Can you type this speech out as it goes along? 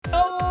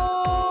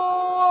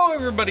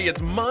everybody,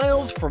 it's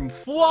Miles from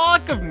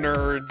Flock of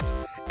Nerds,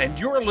 and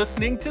you're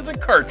listening to the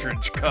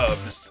Cartridge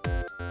Cubs.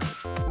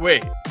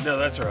 Wait, no,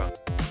 that's wrong.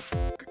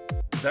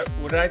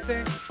 What did I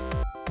say?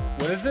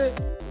 What is it?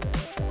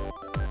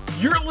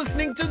 You're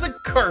listening to the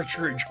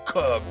Cartridge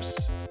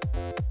Cubs.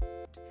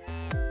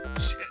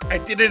 Shit, I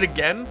did it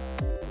again?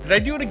 Did I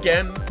do it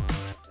again?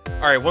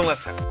 Alright, one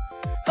last time.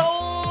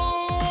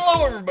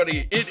 Hello,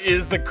 everybody. It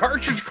is the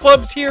Cartridge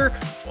Clubs here.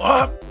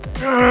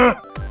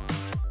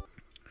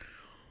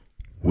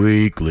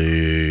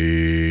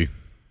 Weekly.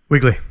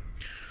 All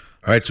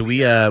right, so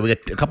we got a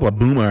couple of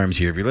boom arms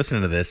here. If you're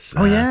listening to this,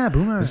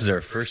 boom arms. This is our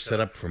first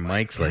setup for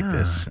mics like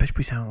this. I bet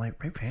we sound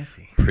like right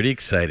fancy. Pretty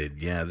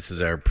excited. Yeah, this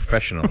is our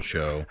professional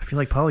show. I feel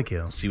like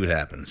Polykill. See what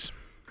happens.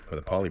 For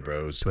the Poly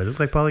Bros. Do I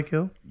look like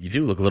Polykill? You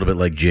do look a little bit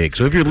like Jake.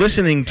 So if you're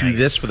listening to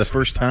this for the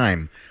first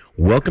time,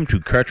 welcome to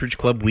Cartridge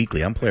Club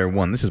Weekly. I'm Player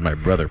 1. This is my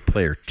brother,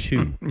 Player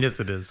 2. Yes,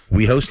 it is.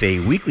 We host a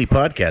weekly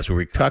podcast where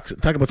we talk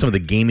about some of the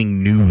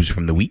gaming news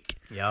from the week.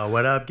 Yo,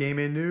 what up,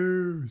 gaming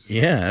news?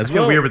 Yeah, I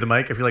feel weird with the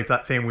mic. I feel like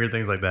saying weird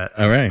things like that.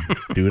 All right,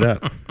 do it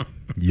up.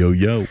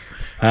 Yo.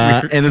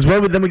 And as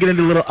well, then we get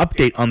into a little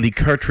update on the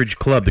Cartridge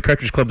Club. The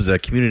Cartridge Club is a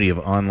community of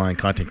online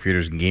content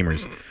creators and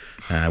gamers.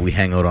 We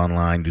hang out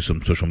online, do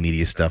some social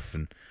media stuff,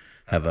 and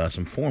have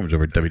some forums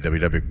over at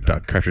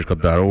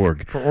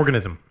www.cartridgeclub.org. For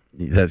organism.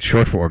 That's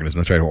short for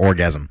organism. That's right, or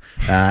orgasm.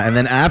 And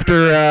then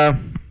after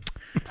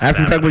we talk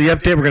about the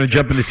update, we're going to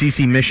jump into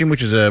CC Mission,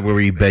 which is where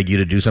we beg you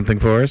to do something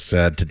for us,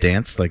 to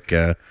dance like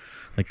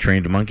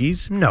trained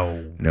monkeys.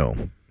 No,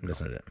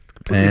 that's not it.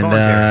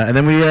 And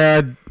then we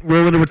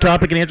roll into a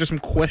topic and answer some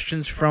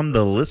questions from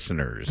the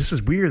listeners. This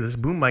is weird. This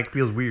boom mic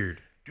feels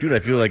weird. Dude, I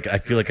feel like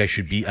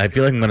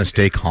I'm gonna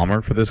stay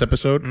calmer for this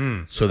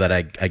episode, so that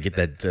I get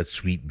that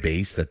sweet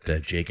bass that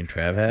Jake and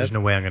Trav have. There's no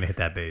way I'm gonna hit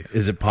that bass.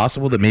 Is it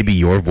possible that maybe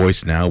your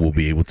voice now will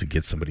be able to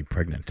get somebody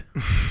pregnant?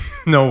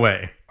 No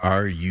way.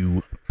 Are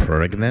you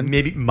pregnant?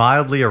 Maybe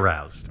mildly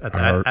aroused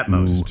at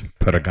most.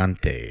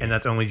 Pregante. And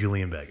that's only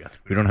Julian Vega.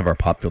 We don't have our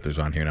pop filters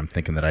on here, and I'm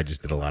thinking that I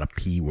just did a lot of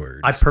P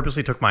words. I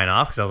purposely took mine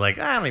off because I was like,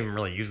 I don't even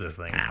really use this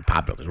thing.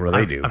 Pop filters, what do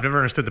they do? I've never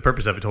understood the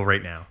purpose of it till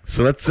right now.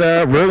 So let's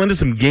roll into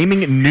some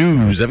gaming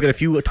news. I've got a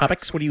few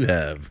topics. What do you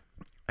have?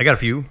 I got a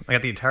few. I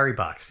got the Atari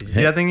box. Did you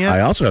see that thing yet? I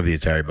also have the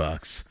Atari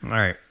box. All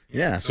right.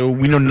 Yeah, so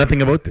we know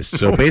nothing about this.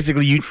 So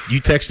basically, you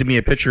texted me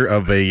a picture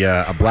of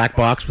a black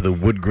box with a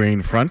wood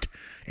grain front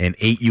and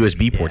 8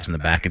 USB ports in the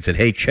back and said,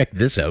 hey, check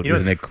this out.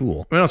 Isn't it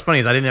cool? You know what's funny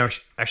is I didn't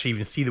actually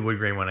even see the wood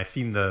grain one. I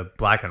seen the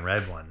black and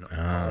red one.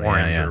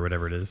 Orange or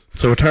whatever it is.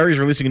 So Atari's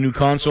releasing a new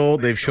console.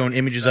 They've shown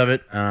images of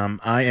it.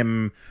 I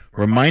am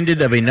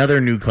reminded of another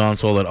new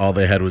console that all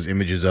they had was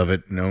images of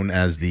it, known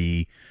as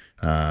the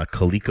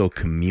Coleco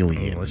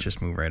Chameleon. Let's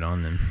just move right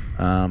on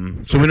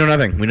then. So we know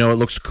nothing. We know it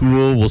looks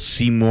cool. We'll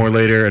see more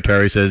later.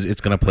 Atari says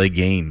it's going to play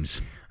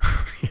games.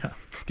 Yeah. Do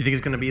you think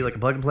it's going to be like a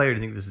plug and play, or do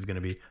you think this is going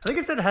to be... I think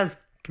it said it has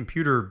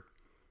computer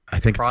I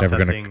think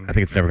processing.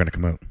 it's never gonna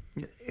come out.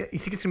 You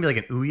think it's gonna be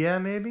like an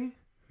Ouya, maybe?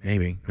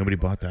 Maybe. Nobody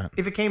bought that.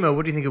 If it came out,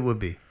 what do you think it would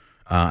be?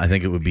 I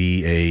think it would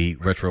be a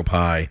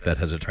RetroPie that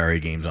has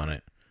Atari games on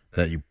it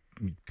that you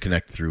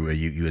connect through a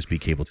USB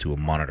cable to a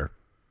monitor.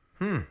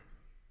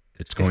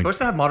 It's supposed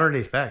to have modern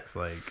day specs,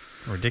 like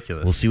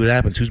ridiculous. We'll see what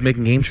happens. Who's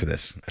making games for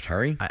this?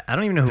 Atari? I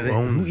don't even know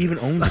who even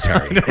owns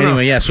Atari.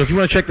 Anyway, yeah. So if you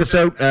want to check this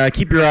out,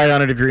 keep your eye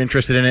on it if you're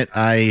interested in it.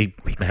 I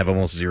have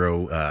almost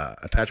zero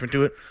attachment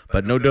to it,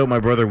 but no doubt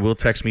my brother will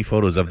text me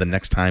photos of the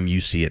next time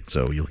you see it,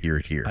 so you'll hear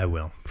it here. I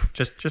will,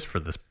 just for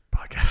this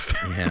podcast.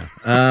 Yeah.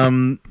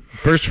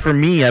 First for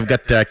me, I've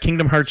got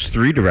Kingdom Hearts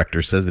 3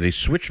 director says that a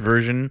Switch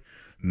version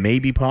may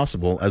be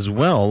possible. As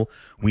well,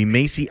 we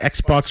may see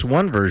Xbox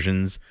One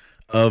versions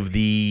of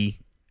the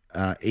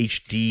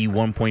HD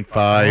 1.5,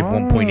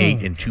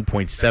 1.8, and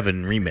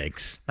 2.7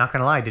 remakes. Not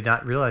gonna lie, I did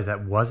not realize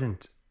that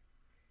wasn't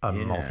a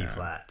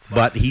multi-plat.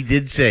 But he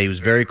did say, he was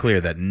very clear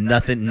that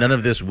none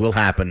of this will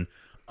happen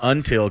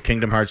until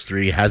Kingdom Hearts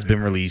 3 has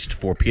been released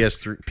for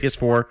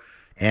PS4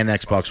 and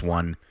Xbox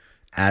One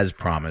as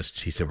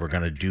promised. He said we're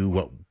gonna do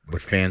what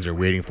fans are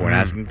waiting for and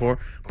asking for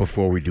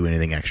before we do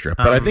anything extra.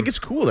 But I think it's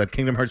cool that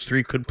Kingdom Hearts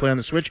 3 could play on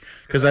the Switch,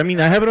 because I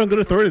have it on good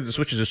authority that the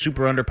Switch is a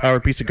super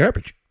underpowered piece of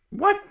garbage.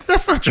 What?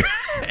 That's not true.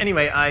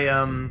 Anyway, I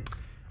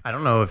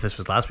don't know if this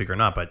was last week or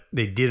not, but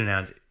they did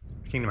announce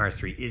Kingdom Hearts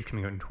 3 is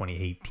coming out in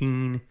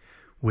 2018.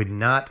 Would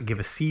not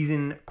give a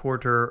season,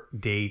 quarter,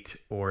 date,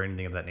 or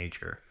anything of that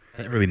nature.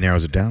 That really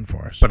narrows it down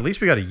for us. But at least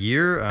we got a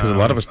year. Because a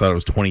lot of us thought it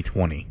was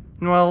 2020.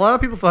 Well, a lot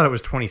of people thought it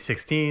was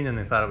 2016, and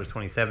they thought it was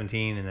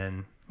 2017, and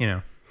then,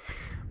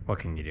 what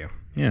can you do?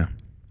 Yeah.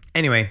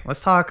 Anyway,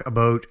 let's talk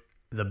about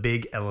the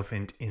big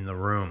elephant in the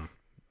room.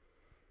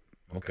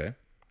 Okay.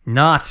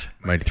 Not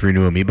my 3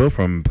 new Amiibo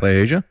from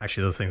PlayAsia.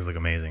 Actually, those things look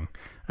amazing.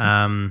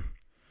 Not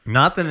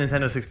the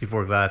Nintendo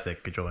 64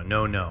 Classic controller.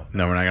 No. No,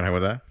 we're not gonna have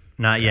with that.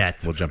 Not yet.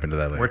 We'll jump into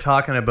that later. We're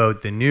talking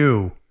about the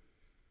new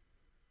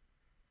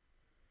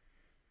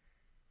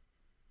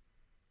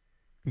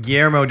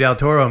Guillermo del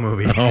Toro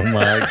movie. Oh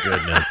my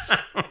goodness!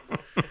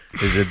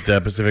 Is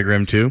it Pacific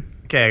Rim 2?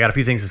 Okay, I got a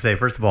few things to say.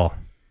 First of all,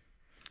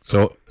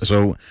 So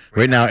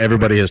right now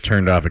everybody has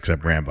turned off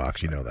except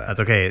Rambox. You know that. That's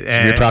okay.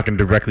 So you're talking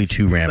directly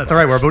to Rambox. That's all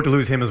right. We're about to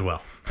lose him as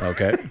well.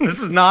 Okay. This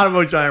is not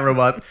about giant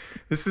robots.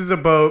 This is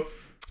about.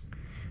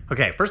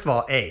 Okay, first of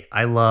all,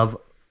 I love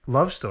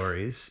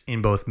stories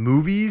in both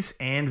movies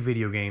and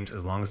video games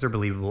as long as they're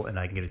believable and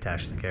I can get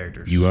attached to the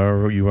characters. You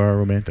are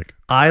romantic.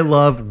 I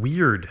love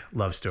weird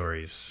love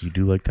stories. You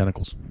do like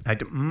tentacles. I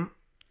do.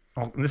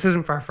 Oh, this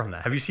isn't far from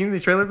that. Have you seen the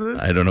trailer for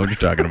this? I don't know what you're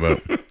talking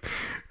about.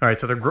 All right,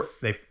 so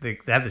they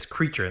have this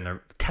creature and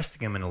they're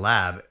testing him in a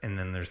lab, and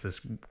then there's this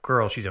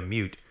girl. She's a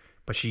mute,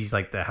 but she's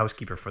like the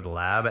housekeeper for the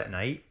lab at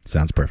night.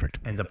 Sounds perfect.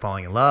 Ends up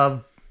falling in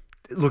love.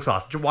 It looks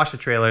awesome. Just watch the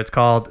trailer. It's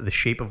called The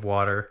Shape of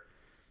Water.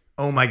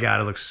 Oh my god,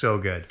 it looks so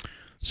good.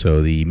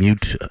 So the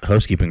mute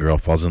housekeeping girl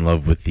falls in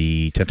love with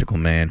the tentacle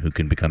man who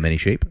can become any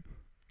shape?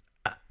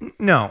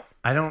 No,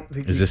 I don't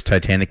think. Is this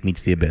Titanic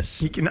meets the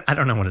Abyss? I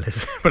don't know what it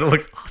is, but it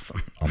looks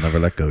awesome. I'll never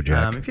let go,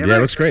 Jack. If It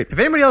looks great. If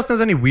anybody else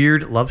knows any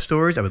weird love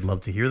stories, I would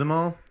love to hear them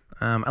all.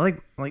 I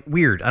like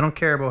weird. I don't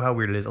care about how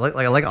weird it is. I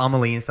like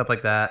Amelie and stuff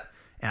like that.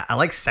 I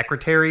like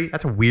Secretary.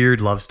 That's a weird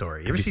love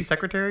story. You ever see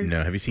Secretary?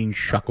 No. Have you seen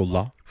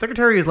Chocolat?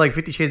 Secretary is like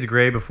 50 Shades of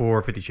Grey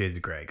before 50 Shades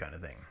of Grey kind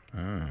of thing.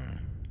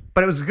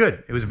 But it was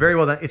good. It was very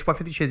well done. It's what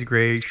 50 Shades of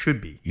Grey should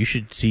be. You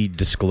should see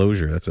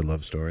Disclosure. That's a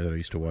love story that I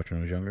used to watch when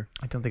I was younger.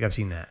 I don't think I've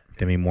seen that.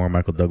 Demi Moore,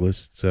 Michael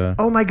Douglas. It's,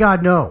 Oh my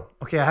God, no.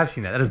 Okay, I have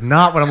seen that. That is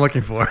not what I'm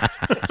looking for.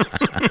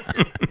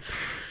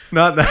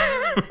 Not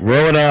that.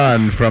 Rolling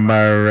on from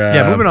our...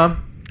 moving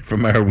on.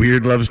 From our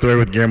weird love story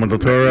with Guillermo del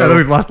Toro. I know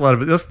we've lost a lot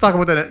of it. Let's talk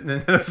about the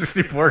Nintendo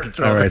 64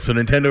 controller. All right, so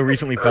Nintendo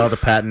recently filed a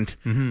patent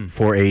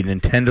for a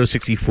Nintendo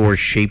 64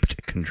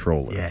 shaped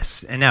controller.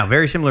 Yes, and now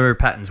very similar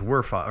patents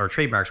were or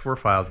trademarks were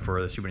filed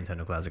for the Super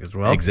Nintendo Classic as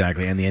well.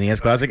 Exactly, and the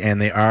NES Classic,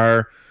 and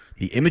the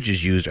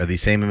images used are the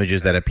same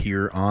images that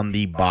appear on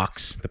the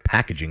box, the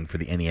packaging for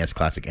the NES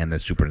Classic and the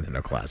Super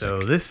Nintendo Classic.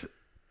 So this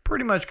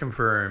pretty much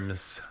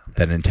confirms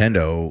that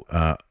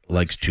Nintendo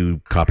likes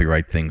to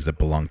copyright things that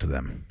belong to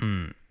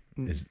them.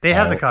 They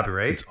have the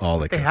copyright. It's all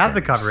they have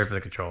the copyright for the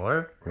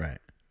controller. Right.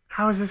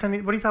 How is this any?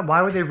 What do you thought?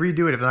 Why would they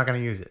redo it if they're not going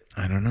to use it?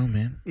 I don't know,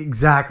 man.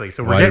 Exactly.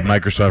 So why did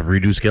Microsoft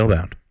redo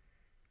Scalebound?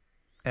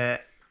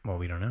 Well,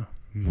 we don't know.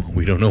 Well,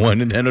 we don't know why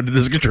Nintendo did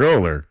this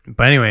controller.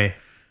 But anyway,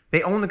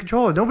 they own the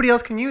controller. Nobody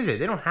else can use it.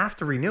 They don't have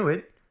to renew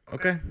it.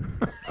 Okay.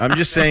 I'm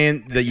just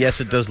saying that yes,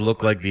 it does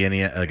look like the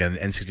NES, like an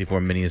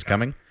N64 Mini is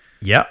coming.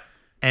 Yep.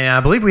 And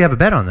I believe we have a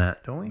bet on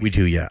that, don't we? We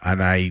do, yeah.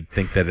 And I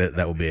think that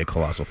that will be a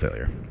colossal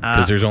failure.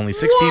 Because there's only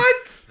 6 people.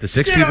 The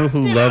 6 people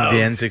who love the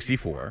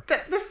N64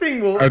 this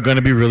thing will... are going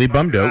to be really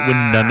bummed out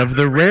when none of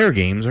the Rare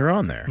games are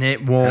on there.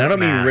 It won't And I don't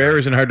mean matter. Rare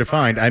isn't hard to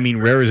find. I mean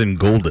Rare is in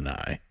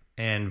GoldenEye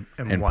And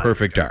and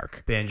Perfect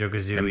Dark.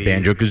 Banjo-Kazooie. And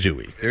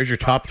Banjo-Kazooie. There's your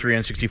top 3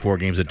 N64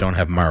 games that don't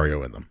have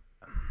Mario in them.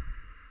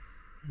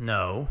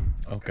 No.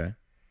 Okay.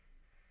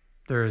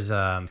 There's...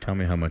 Tell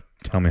me how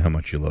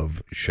much you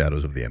love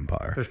Shadows of the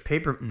Empire. There's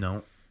Paper...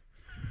 No.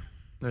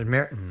 There's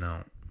No.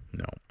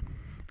 No.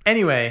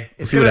 Anyway,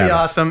 it's see going what to be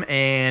happens. awesome,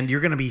 and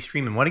you're going to be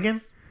streaming what again?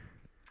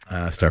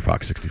 Star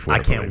Fox 64. I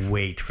believe. can't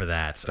wait for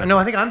that. No,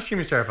 I think I'm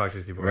streaming Star Fox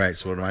 64. Right,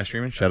 so what am I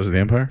streaming? Shadows of the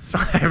Empire?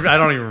 I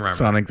don't even remember.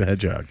 Sonic the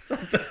Hedgehog.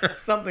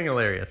 Something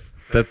hilarious.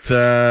 That's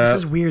This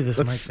is weird, this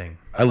mic thing.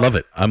 I love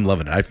it. I'm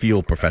loving it. I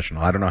feel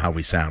professional. I don't know how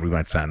we sound. We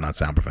might not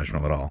sound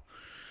professional at all.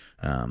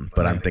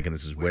 But I'm thinking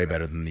this is way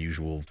better than the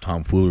usual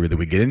tomfoolery that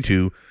we get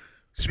into.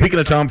 Speaking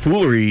of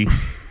tomfoolery,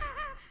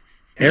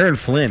 Aaron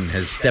Flynn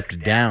has stepped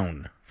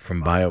down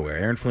from BioWare.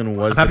 Aaron Flynn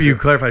was... I'm happy you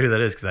clarified who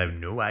that is because I have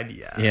no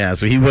idea. Yeah,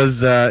 so he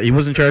was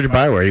in charge of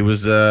BioWare. He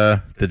was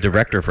the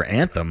director for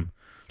Anthem.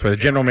 Sorry,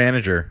 the general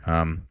manager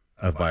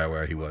of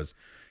BioWare he was.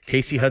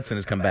 Casey Hudson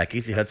has come back.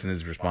 Casey Hudson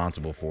is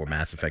responsible for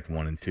Mass Effect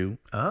 1 and 2.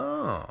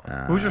 Oh.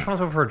 Who's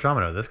responsible for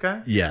Andromeda? This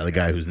guy? Yeah, the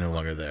guy who's no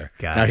longer there.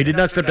 Gotcha. Now, he did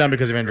not step down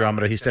because of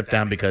Andromeda. He stepped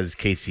down because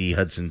Casey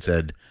Hudson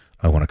said,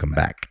 I want to come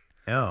back.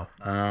 Oh.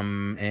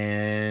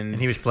 And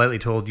he was politely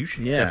told, you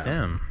should step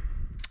down.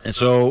 And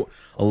so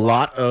a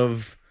lot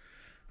of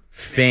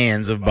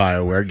fans of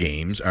BioWare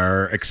games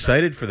are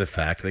excited for the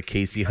fact that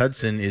Casey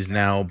Hudson is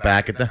now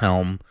back at the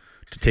helm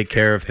to take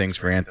care of things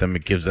for Anthem.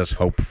 It gives us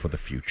hope for the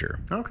future.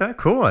 Okay,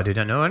 cool. I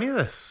didn't know any of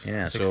this.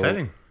 Yeah, it's so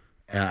exciting.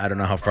 I don't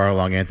know how far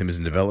along Anthem is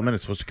in development.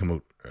 It's supposed to come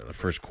out the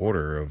first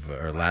quarter of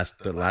the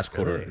last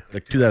quarter,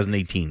 like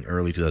 2018,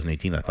 early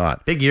 2018. I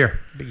thought. Big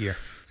year.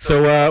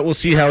 So we'll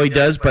see how he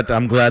does, but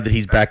I'm glad that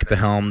he's back at the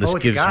helm. This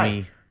it's gives a guy.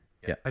 me,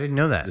 I didn't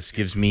know that. this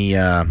gives me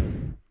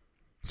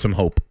some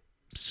hope,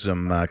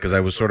 because I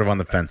was sort of on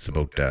the fence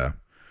about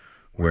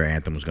where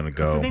Anthem was going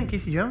to What's go. his name?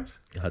 Casey Jones?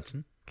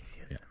 Hudson. Casey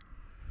Hudson.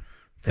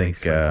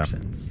 Think, Makes more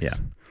sense. yeah.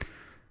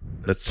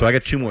 So I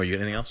got 2 more. You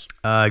got anything else?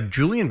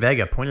 Julian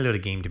Vega pointed out a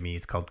game to me.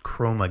 It's called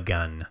Chroma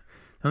Gun.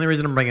 The only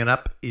reason I'm bringing it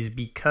up is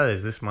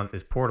because this month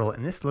is Portal,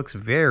 and this looks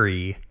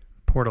very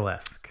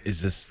Portal-esque.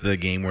 Is this the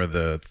game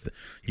where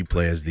you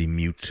play as the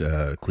mute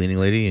cleaning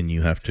lady and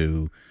you have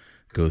to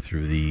go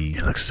through the...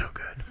 It looks so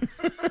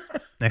good.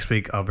 Next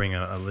week, I'll bring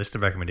a list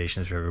of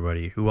recommendations for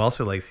everybody who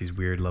also likes these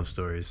weird love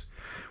stories,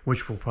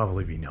 which will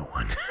probably be no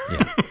one.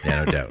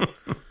 yeah, no doubt.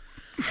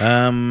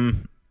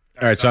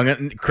 All right, so I'm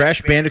gonna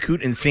Crash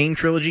Bandicoot Insane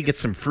Trilogy gets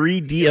some free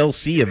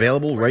DLC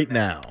available right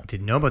now.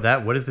 Didn't know about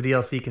that. What does the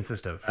DLC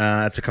consist of?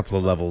 It's a couple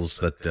of levels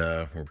that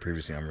were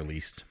previously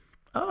unreleased.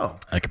 Oh,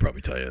 I could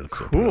probably tell you.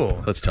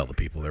 Cool. Let's tell the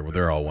people.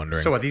 They're all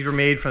wondering. so what? These were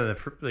made for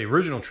the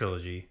original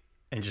trilogy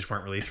and just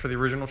weren't released for the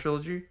original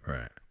trilogy?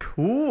 Right.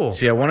 Cool.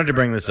 See, I wanted to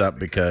bring this up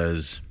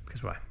because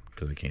Why?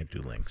 I can't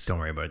do links. Don't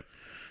worry about it.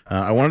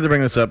 I wanted to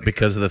bring this up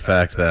because of the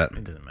fact that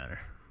It doesn't matter.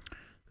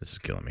 this is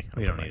killing me.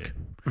 We don't need it.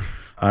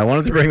 I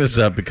wanted to bring this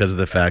up because of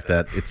the fact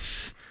that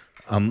it's.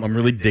 I'm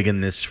really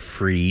digging this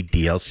free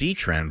DLC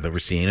trend that we're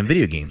seeing in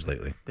video games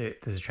lately.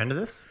 There's a trend of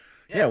this?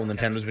 Yeah, well,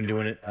 Nintendo's been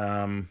doing it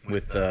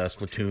with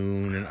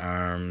Splatoon and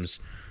ARMS.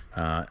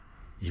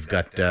 You've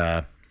got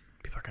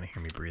People are going to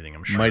hear me breathing,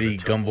 I'm sure. Mighty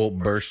Gumball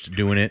Burst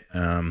doing it.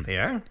 They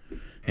are?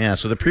 Yeah,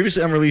 so the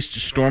previously unreleased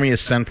Stormy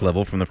Ascent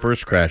level from the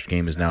first Crash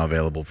game is now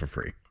available for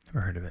free.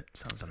 Never heard of it.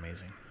 Sounds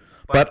amazing.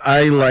 But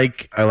I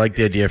like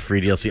the idea of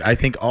free DLC. I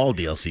think all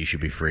DLC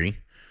should be free,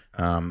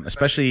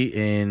 especially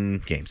in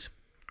games.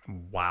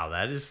 Wow,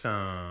 that is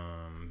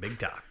some big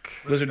talk.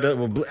 Blizzard does,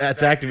 well,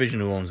 it's Activision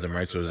who owns them,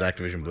 right? So it's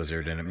Activision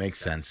Blizzard, and it makes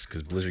sense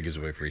because Blizzard gives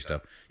away free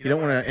stuff. You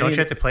don't want to. Don't you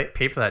have to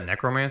pay for that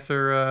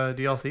Necromancer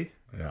DLC?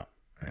 Yeah.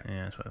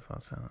 Yeah, that's what I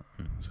thought. So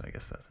I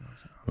guess that's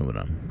Moving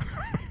on.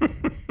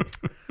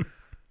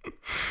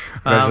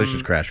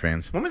 Congratulations, Crash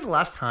fans. When was the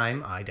last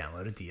time I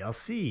downloaded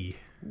DLC?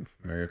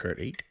 Mario Kart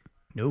 8.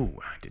 No,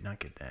 I did not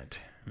get that.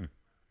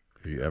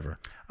 Have you ever?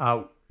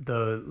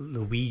 The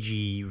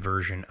Luigi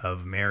version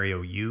of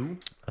Mario U.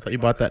 I thought you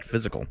bought that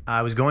physical.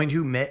 I was going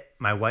to.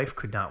 My wife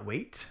could not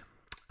wait.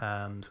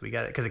 So we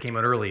got it because it came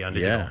out early on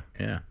digital.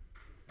 Yeah.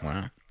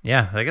 Wow.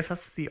 Yeah, I guess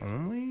that's the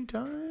only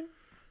time.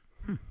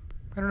 I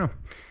don't know.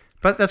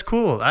 But that's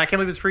cool. I can't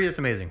believe it's free. That's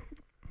amazing.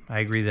 I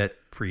agree that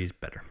free is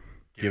better.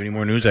 Do you have any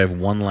more news? I have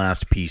one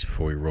last piece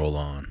before we roll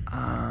on.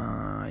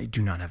 I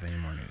do not have any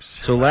more news.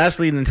 So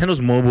lastly,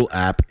 Nintendo's mobile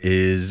app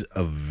is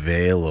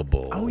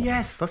available. Oh,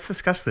 yes. Let's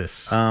discuss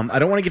this. I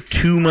don't want to get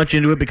too much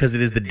into it because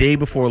it is the day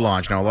before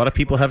launch. Now, a lot of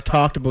people have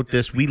talked about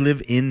this. We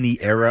live in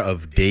the era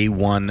of day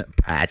one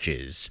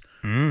patches.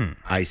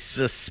 I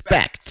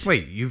suspect.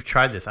 Wait, you've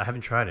tried this. I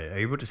haven't tried it. Are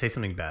you about to say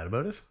something bad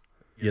about it?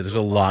 Yeah, there's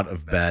a lot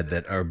of bad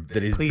that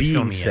is Please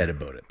fill being me said in.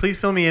 about it. Please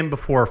fill me in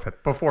before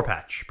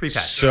patch,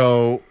 pre-patch.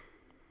 So,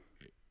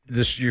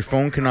 your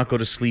phone cannot go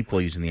to sleep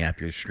while using the app.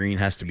 Your screen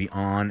has to be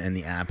on, and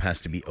the app has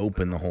to be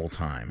open the whole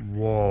time.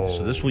 Whoa.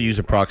 So this will use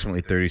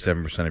approximately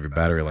 37% of your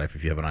battery life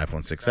if you have an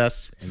iPhone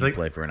 6s and you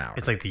play for an hour.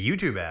 It's like the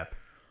YouTube app.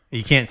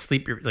 You can't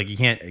sleep. You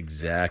can't.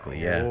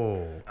 Exactly. Yeah.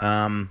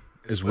 Oh.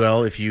 As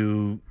well, if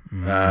you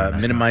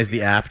minimize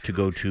the app to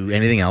go to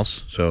anything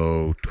else,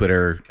 so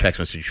Twitter, text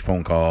message,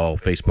 phone call,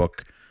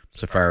 Facebook,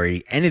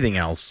 Safari, anything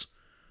else,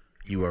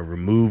 you are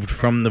removed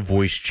from the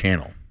voice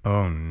channel.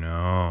 Oh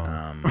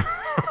no.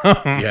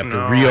 You have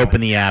to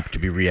reopen the app to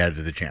be re-added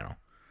to the channel.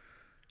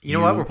 You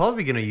know what? We're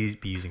probably going to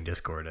be using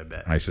Discord, I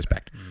bet. I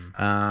suspect.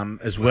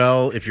 As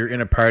well, if you're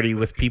in a party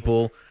with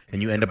people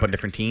and you end up on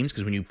different teams,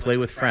 because when you play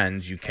with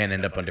friends, you can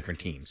end up on different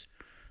teams.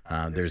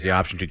 There's the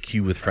option to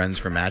queue with friends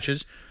for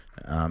matches.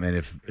 And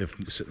if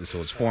so,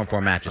 it's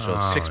 4-on-4 matches. So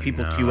if 6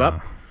 people queue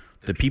up,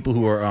 the people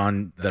who are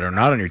that are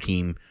not on your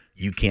team,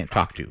 you can't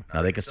talk to.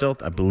 Now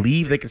I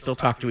believe they can still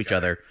talk to each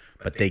other,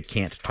 but they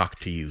can't talk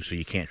to you. So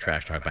you can't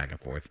trash talk back and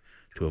forth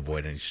to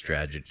avoid any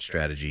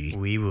strategy.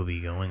 We will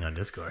be going on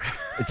Discord.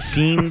 It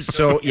seems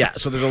so. Yeah.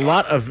 So there's a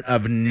lot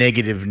of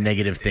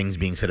negative things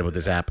being said about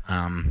this app.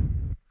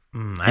 And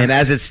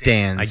as it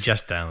stands, I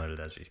just downloaded it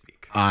as we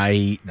speak.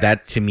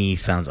 That to me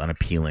sounds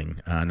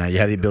unappealing. Now you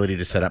have the ability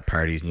to set up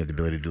parties, and you have the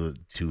ability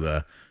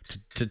to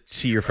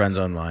see your friends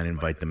online,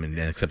 invite them, and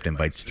accept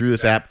invites through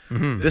this app.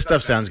 This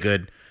stuff sounds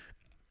good.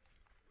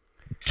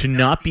 To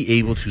not be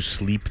able to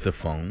sleep the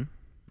phone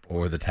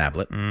or the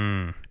tablet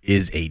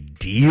is a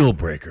deal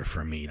breaker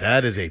for me.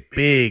 That is a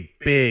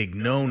big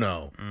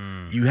no.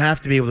 You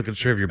have to be able to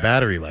conserve your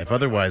battery life.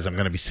 Otherwise, I'm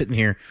going to be sitting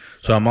here.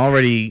 So I'm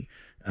already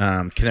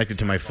connected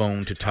to my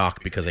phone to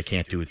talk because I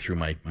can't do it through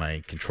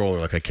my controller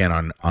like I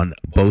can on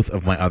both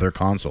of my other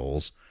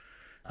consoles.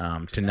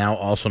 To now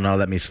also not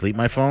let me sleep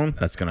my phone,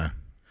 that's going to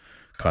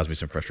cause me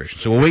some frustration.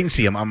 So we'll wait and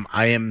see.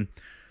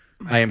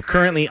 I am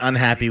currently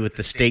unhappy with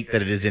the state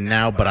that it is in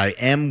now, but I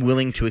am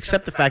willing to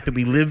accept the fact that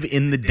we live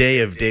in the day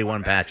of day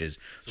one patches.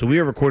 So we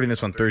are recording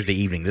this on Thursday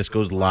evening. This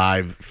goes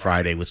live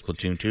Friday with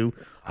Splatoon 2.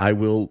 I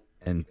will,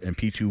 and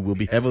P2 will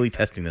be heavily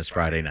testing this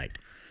Friday night.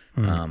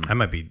 I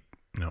might be,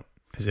 no.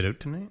 Is it out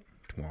tonight?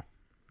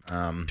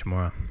 Tomorrow.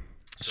 Tomorrow.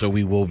 So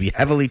we will be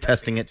heavily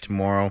testing it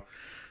tomorrow,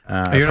 You're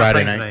not Friday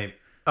playing night. tonight.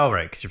 Oh,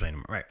 right, because you're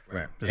playing tomorrow.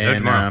 Right. It's out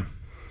And tomorrow.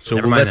 so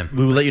Never we mind then.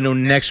 will let you know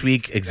next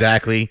week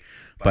exactly.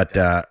 But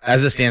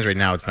as it stands right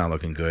now, it's not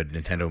looking good.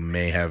 Nintendo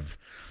may have.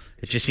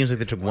 It just seems like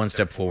they took one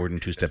step forward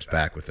and 2 steps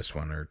back with this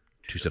one, or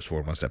 2 steps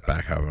forward, 1 step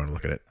back. However you want to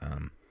look at it.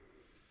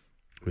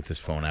 With this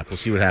phone app, we'll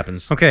see what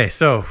happens. Okay,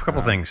 so a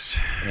couple things.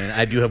 And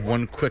I do have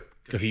one quick.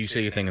 Okay, you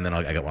say your thing, and then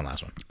I got one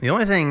last one. The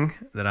only thing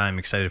that I'm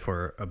excited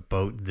for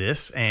about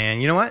this,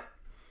 and you know what?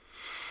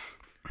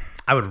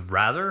 I would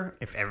rather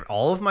if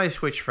all of my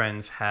Switch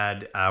friends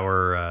had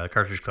our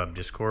Cartridge Club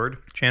Discord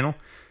channel,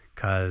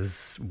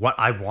 because what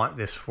I want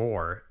this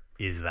for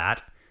is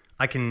that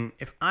I can,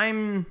 if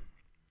I'm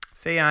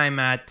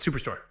at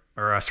Superstore,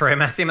 or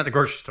I'm at the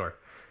grocery store,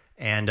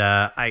 and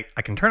I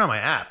can turn on my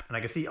app and I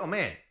can see, oh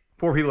man,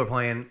 4 people are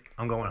playing.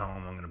 I'm going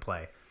home. I'm going to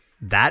play.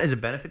 That is a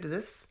benefit to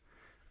this.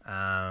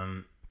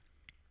 So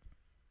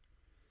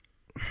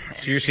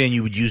you're saying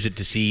you would use it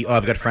to see,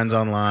 I've got friends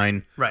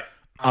online. Right.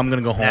 I'm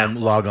going to go home,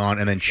 log on,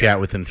 and then chat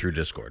with them through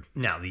Discord.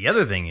 Now, the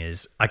other thing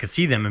is I could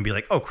see them and be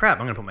like, oh, crap,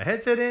 I'm going to put my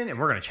headset in and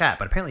we're going to chat.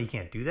 But apparently you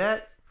can't do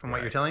that from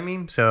what you're telling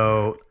me.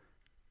 So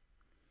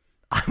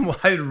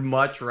I'd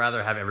much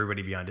rather have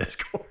everybody be on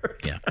Discord.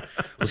 Yeah.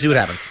 We'll see what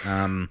happens.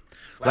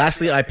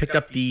 Lastly, I picked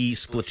up the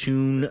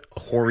Splatoon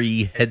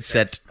Hori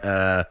headset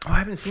I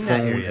haven't seen that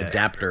phone here yet.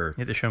 adapter.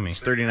 You have to show me.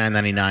 It's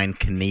 $39.99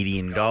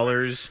 Canadian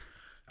dollars.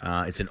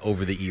 It's an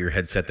over-the-ear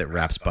headset that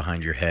wraps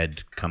behind your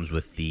head. Comes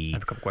with the I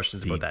have a couple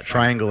questions about that.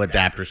 triangle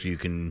adapter, so you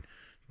can,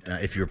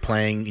 if you're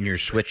playing in your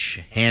Switch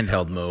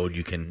handheld mode,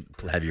 you can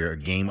have your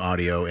game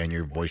audio and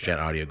your voice chat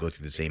audio go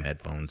through the same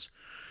headphones.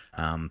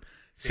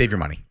 Save your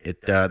money.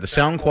 The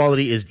sound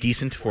quality is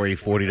decent for a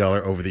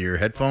 $40 over-the-ear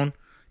headphone.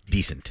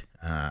 Decent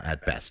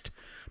at best.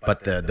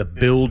 But the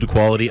build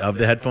quality of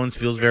the headphones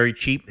feels very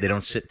cheap. They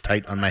don't sit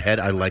tight on my head.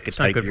 I like a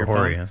tight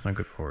earphone. That's not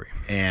good for Hori.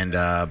 And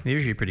They're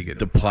usually pretty good.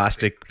 the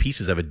plastic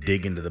pieces of it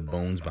dig into the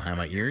bones behind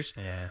my ears.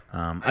 Yeah.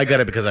 I got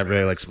it because I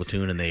really like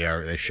Splatoon, and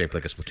they're shaped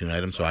like a Splatoon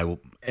item. So I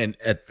will, and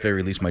at the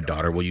very least, my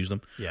daughter will use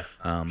them. Yeah.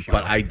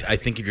 But I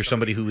think if you're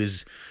somebody who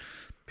is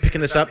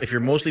picking this up, if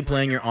you're mostly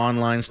playing your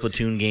online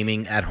Splatoon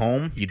gaming at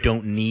home, you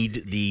don't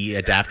need the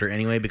adapter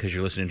anyway because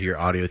you're listening to your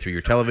audio through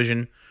your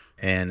television,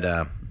 and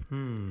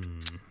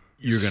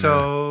you're gonna.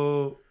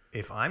 So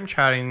if I'm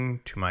chatting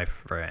to my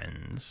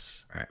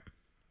friends, Right.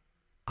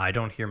 I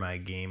don't hear my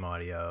game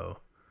audio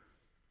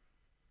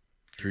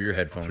Through your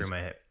headphones. through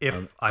my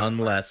head.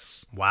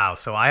 Unless. Wow,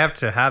 so I have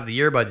to have the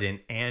earbuds in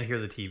and hear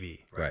the TV.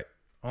 Right.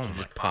 Oh So my,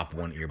 just pop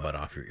one earbud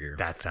off your ear.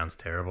 that sounds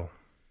terrible.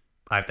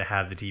 I have to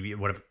have the TV.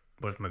 What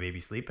if my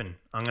baby's sleeping?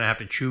 I'm gonna have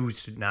to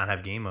choose to not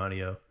have game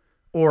audio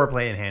or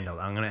play in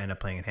handheld. I'm gonna end up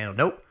playing in handheld.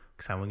 Nope,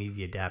 because I will need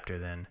the adapter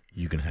then.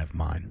 You can have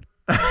mine.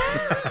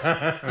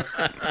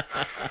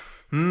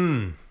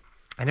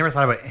 I never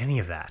thought about any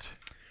of that.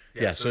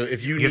 Yeah, so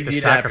if you You need have the to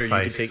adapter, you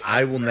can sacrifice. take.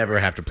 I will never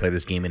have to play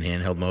this game in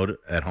handheld mode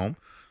at home,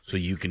 so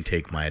you can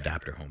take my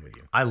adapter home with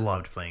you. I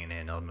loved playing in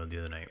handheld mode the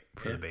other night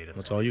for the beta.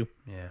 That's all you.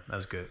 Yeah, that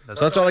was good. So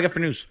that's all I got for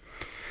news.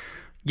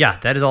 Yeah,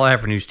 that is all I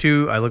have for news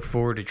too. I look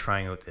forward to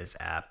trying out this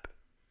app.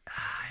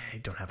 I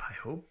don't have high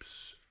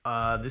hopes.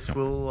 This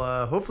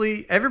will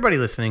hopefully everybody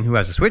listening who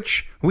has a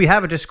Switch, we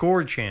have a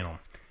Discord channel.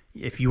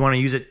 If you want to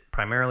use it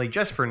primarily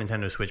just for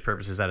Nintendo Switch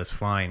purposes, that is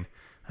fine.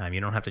 You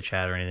don't have to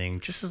chat or anything,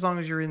 just as long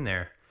as you're in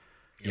there.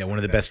 Yeah, one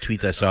of the best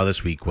tweets I saw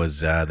this week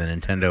was the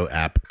Nintendo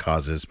app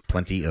causes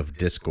plenty of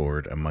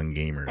discord among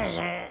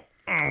gamers.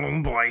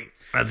 Oh boy,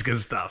 that's good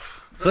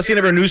stuff. So that's the end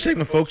of our news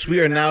segment, folks.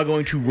 We are now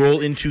going to roll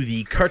into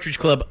the Cartridge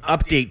Club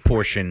update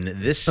portion.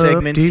 This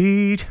segment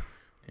Update.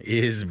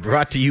 is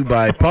brought to you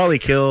by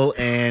Polykill,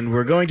 and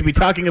we're going to be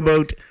talking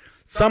about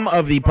some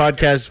of the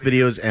podcast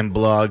videos and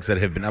blogs that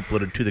have been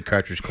uploaded to the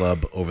Cartridge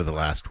Club over the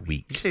last Did you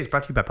week. say it's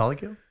brought to you by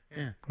Polykill?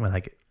 Yeah. I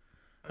like it.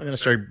 I'm going to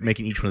start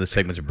making each one of the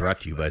segments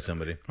brought to you by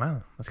somebody.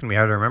 Wow, that's gonna be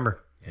hard to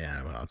remember.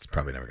 Yeah, well, it's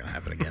probably never going to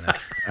happen again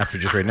after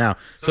just right now.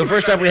 So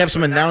first up, we have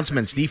some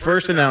announcements. The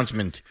first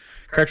announcement,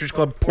 Cartridge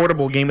Club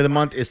Portable Game of the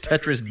Month is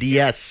Tetris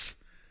DS.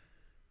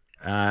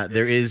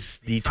 There is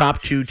the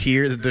top two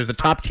tier. There's the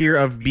top tier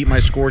of Beat My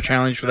Score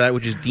Challenge for that,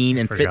 which is Dean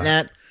and Forgot.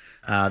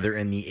 Fitnat. They're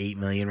in the 8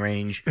 million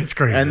range. It's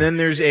crazy. And then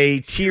there's a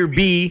tier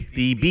B,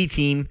 the B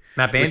team,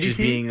 Matt Bandy which is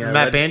team? being Matt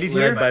led, Bandy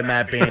led tier? by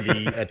Matt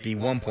Bandy at the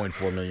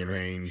 1.4 million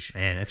range.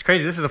 Man, it's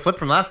crazy. This is a flip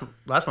from last month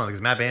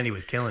because Matt Bandy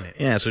was killing it.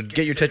 Yeah, so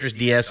get your Tetris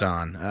DS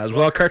on. As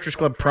well, Cartridge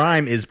Club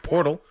Prime is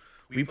Portal.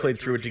 We played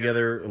through it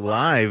together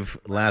live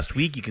last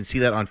week. You can see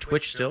that on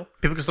Twitch still.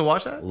 People can still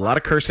watch that. A lot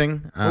of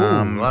cursing.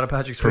 A lot of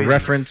Patrick For Swayze's.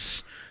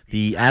 reference,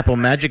 the Apple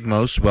Magic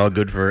Mouse, well,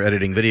 good for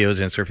editing videos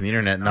and surfing the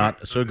internet,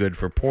 not so good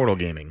for Portal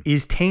gaming.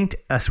 Is taint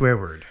a swear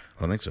word?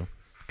 I don't think so.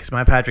 Because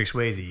my Patrick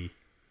Swayze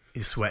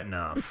is sweating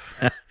off.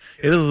 It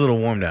is a little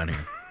warm down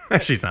here.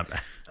 She's not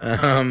bad.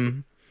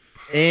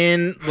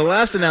 And the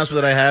last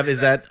announcement that I have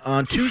is that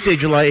on Tuesday,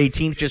 July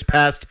 18th, just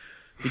passed,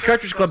 the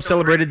Cartridge Club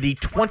celebrated the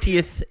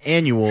 20th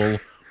annual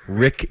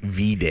Rick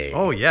V Day.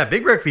 Oh, yeah.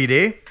 Big Rick V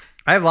Day.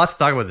 I have lots to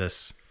talk about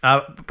this.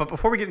 But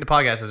before we get into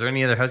podcast, is there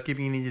any other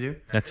housekeeping you need to do?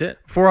 That's it.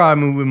 Before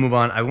we move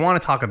on, I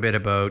want to talk a bit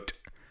about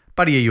a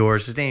buddy of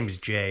yours. His name's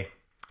Jay.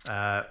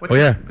 What's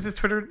his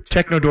Twitter?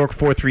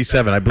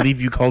 Technodork437. I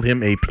believe you called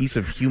him a piece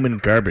of human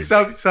garbage.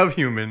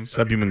 Subhuman.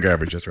 Subhuman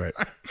garbage, that's right.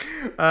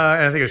 And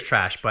I think it was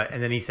trash,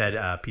 and then he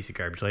said piece of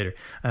garbage later.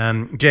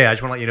 Jay, I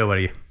just want to let you know,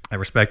 buddy, I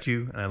respect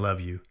you and I love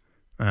you.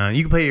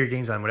 You can play your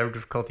games on whatever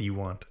difficulty you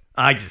want.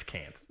 I just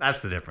can't. That's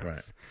the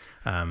difference.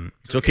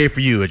 It's okay for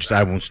you,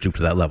 I won't stoop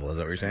to that level. Is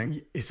that what you're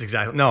saying? It's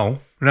exactly no.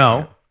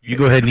 You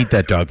go ahead and eat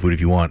that dog food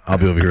if you want. I'll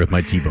be over here with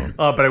my T-bone.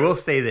 But I will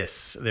say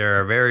this. There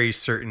are very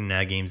certain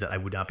games that I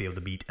would not be able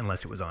to beat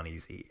unless it was on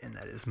easy. And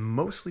that is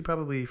mostly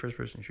probably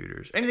first-person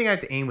shooters. Anything I have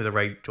to aim with the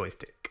right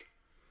joystick.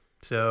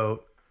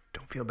 So,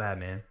 don't feel bad,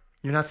 man.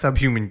 You're not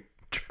subhuman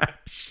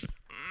trash.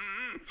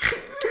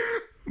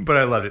 But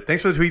I loved it.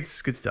 Thanks for the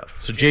tweets. Good stuff.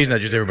 So Jay's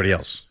not just everybody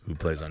else who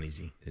plays on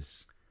easy.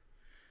 It's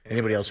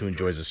anybody else who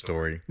enjoys a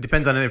story.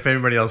 Depends on if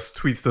anybody else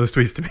tweets those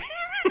tweets to me.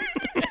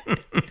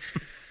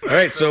 All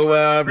right,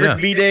 so Rick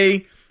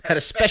V-Day had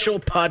a special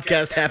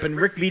podcast happen.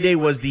 Rick V-Day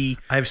was the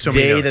I have so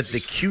many day notes. that the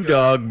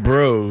Q-Dog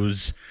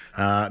Bros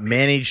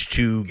managed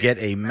to get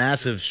a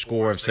massive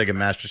score of Sega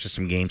Master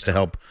System games to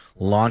help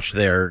launch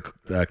their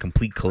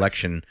complete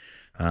collection,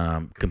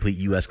 complete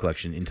U.S.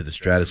 collection into the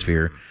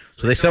stratosphere.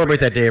 So they celebrate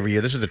that day every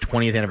year. This is the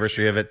 20th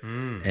anniversary of it.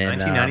 And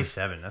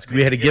 1997. That's great.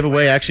 we had a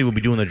giveaway. Actually, we'll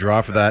be doing the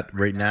draw for that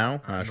right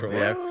now. Shortly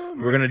after.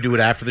 We're going to do it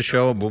after the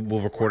show.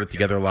 We'll record it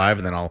together live,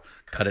 and then I'll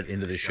cut it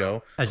into the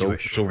show. As you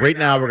wish. So right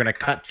now, we're going to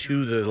cut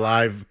to the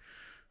live,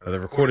 the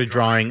recorded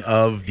drawing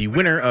of the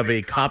winner of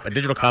a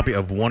digital copy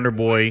of Wonder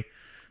Boy,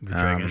 The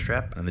Dragon's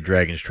Trap. and the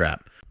Dragon's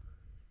Trap.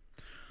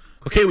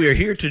 Okay, we are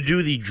here to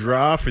do the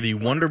draw for the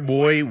Wonder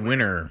Boy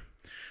winner.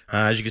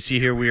 As you can see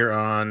here, we are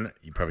on,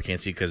 you probably can't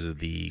see because of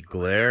the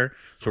glare.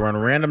 So we're on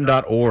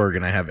random.org,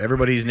 and I have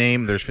everybody's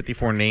name. There's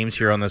 54 names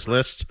here on this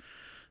list.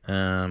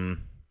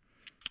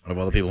 Of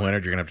all the people who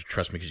entered, you're going to have to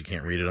trust me because you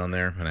can't read it on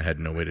there, and I had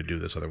no way to do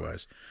this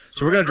otherwise.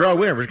 So we're going to draw a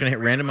winner. We're just going to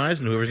hit randomize,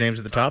 and whoever's name's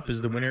at the top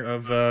is the winner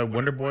of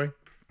Wonder Boy.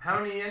 How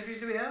many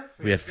entries do we have?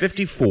 We have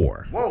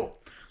 54. Whoa.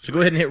 So go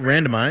ahead and hit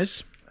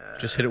randomize.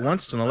 Just hit it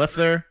once on the left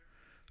there.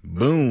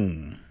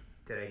 Boom.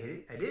 Did I hit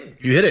it? I did.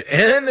 You hit it.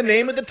 And the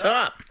name at the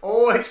top.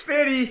 Oh, it's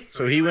Fitty.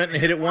 So he went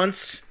and hit it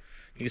once.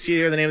 You can see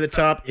there the name at the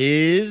top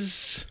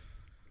is...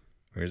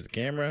 Where's the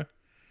camera?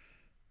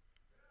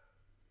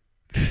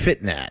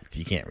 Fitnat.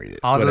 You can't read it.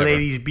 All Whatever. the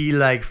ladies be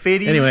like,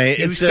 Fitty, Anyway,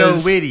 you it so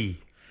says-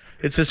 witty.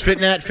 It says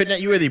Fitnat. Fitnat,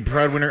 you are the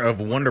proud winner of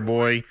Wonder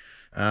Boy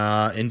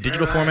in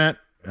digital format.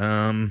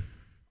 Wow.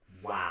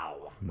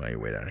 Well, you're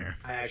way down here.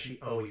 I actually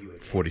owe you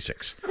it.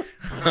 46.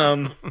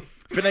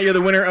 Fitnat, you're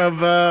the winner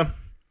of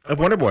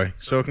Wonder Boy.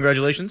 So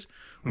congratulations.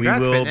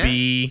 Congrats, we will Fitnat.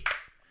 be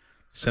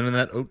sending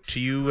that out to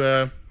you.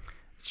 So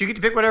you get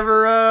to pick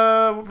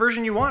whatever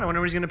version you want. I wonder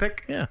what he's going to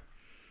pick. Yeah.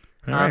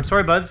 All right.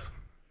 Sorry, Buds.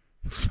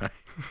 Sorry.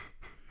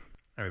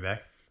 Are we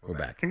back? We're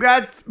back.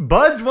 Congrats.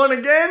 Buds won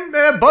again.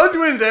 Man, Buds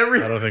wins I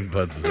everything. don't think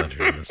Buds is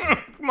entered in this one.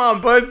 Come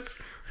on, Buds.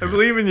 I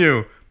believe in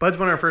you. Buds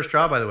won our first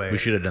draw, by the way. We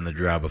should have done the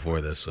draw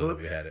before this so that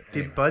we had it. Did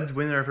Anyway. Buds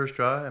win our first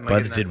draw? Am I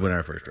Buds getting did win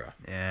our first draw.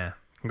 that? Yeah.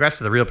 Congrats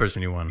to the real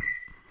person who won.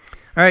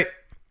 All right.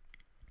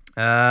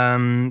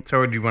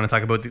 So do you want to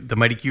talk about the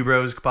Mighty Q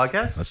Bros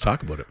podcast? Let's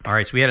talk about it. All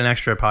right, so we had an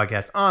extra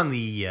podcast on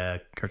the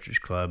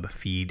Cartridge Club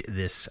feed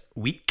this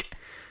week.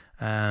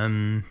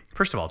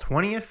 First of all,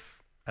 20th.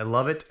 I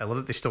love it. I love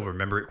that they still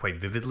remember it quite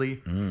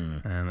vividly.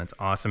 And that's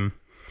awesome.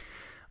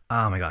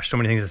 Oh my gosh, so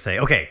many things to say.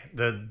 Okay,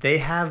 they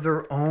have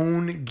their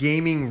own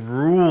gaming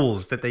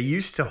rules that they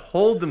used to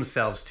hold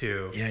themselves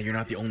to. Yeah, you're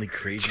not the only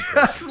crazy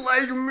person. Just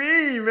like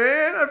me,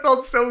 man. I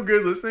felt so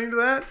good listening to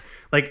that.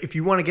 Like, if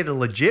you want to get a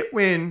legit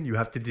win, you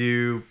have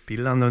to beat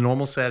it on the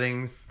normal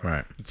settings.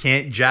 Right. You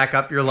can't jack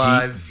up your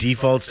lives.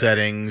 Default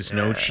settings,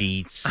 no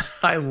cheats,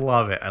 I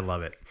love it. I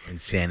love it.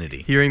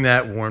 insanity. Hearing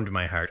that warmed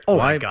my heart. Oh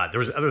Why- my God. There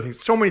was other things.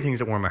 So many things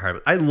that warmed my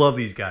heart. But I love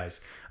these guys.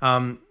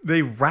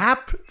 They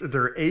wrapped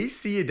their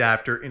AC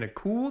adapter in a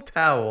cool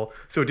towel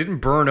so it didn't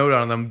burn out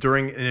on them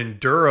during an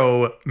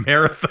enduro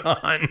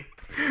marathon.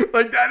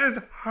 Like, that is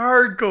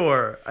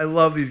hardcore. I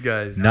love these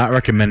guys. Not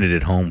recommended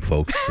at home,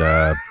 folks.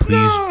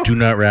 Please do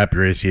not wrap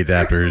your AC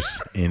adapters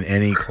in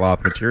any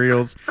cloth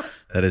materials.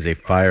 That is a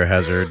fire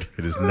hazard.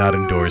 It is not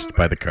endorsed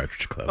by the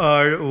Cartridge Club.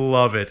 I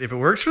love it. If it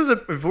works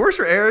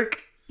for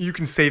Eric, you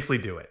can safely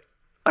do it.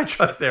 I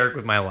trust Eric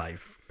with my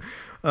life.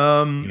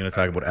 You're gonna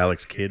talk about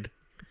Alex Kidd?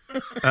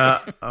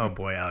 Oh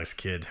boy, Alex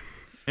Kidd.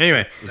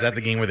 Anyway, Was that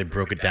the game where they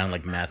broke it down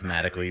like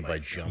mathematically by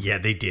jump? yeah,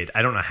 they did.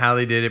 I don't know how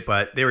they did it,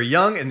 but they were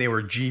young and they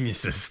were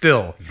geniuses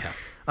still.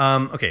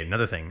 Yeah. Okay,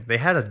 another thing. They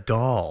had a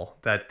doll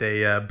that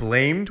they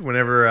blamed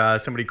whenever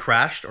somebody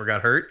crashed or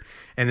got hurt,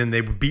 and then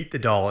they would beat the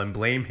doll and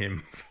blame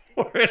him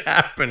for it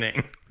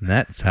happening. And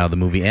that's how the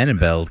movie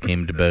Annabelle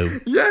came to bow.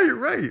 Yeah, you're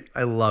right.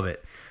 I love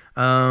it.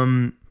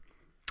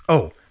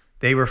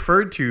 They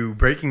referred to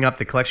breaking up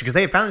the collection because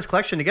they had found this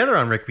collection together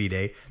on Rick V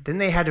Day. Then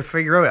they had to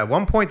figure out, at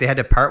one point, they had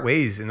to part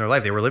ways in their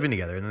life. They were living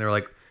together. And then they were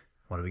like,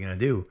 what are we going to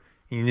do?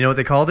 And you know what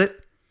they called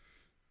it?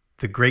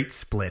 The Great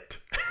Split.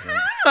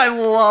 I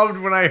loved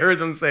when I heard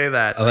them say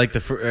that. I like I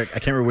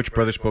can't remember which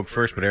brother spoke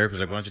first, but Eric was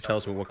like, "Why don't you tell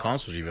us what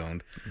consoles you've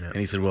owned?" And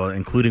he said, "Well,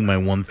 including my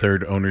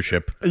 1/3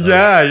 ownership."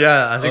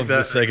 Yeah. I think Of the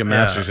that's Sega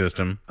Master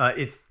System.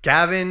 It's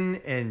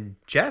Gavin and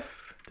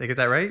Jeff. Did I get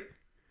that right?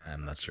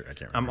 I'm not sure. I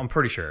can't remember. I'm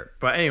pretty sure.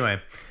 But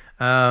anyway,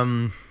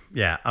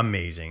 yeah,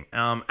 amazing.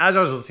 As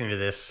I was listening to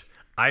this,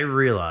 I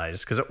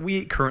realized, because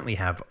we currently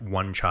have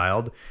one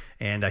child,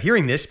 and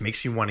hearing this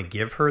makes me want to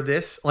give her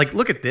this. Like,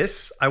 look at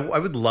this. I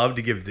would love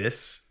to give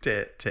this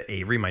to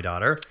Avery, my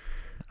daughter.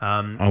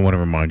 I want to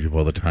remind you of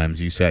all the times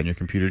you sat in your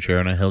computer chair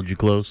and I held you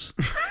close.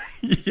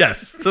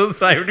 Yes,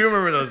 those I do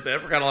remember those. I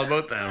forgot all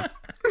about them.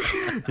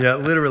 Yeah,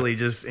 literally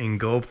just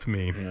engulfed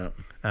me. Yeah.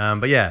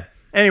 But yeah.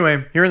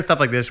 Anyway, hearing stuff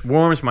like this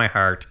warms my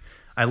heart.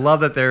 I love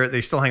that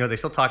they still hang out. They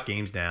still talk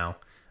games now.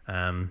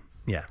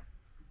 Yeah.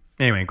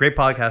 Anyway, great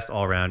podcast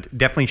all around.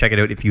 Definitely check it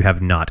out if you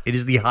have not. It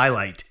is the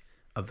highlight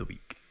of the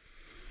week.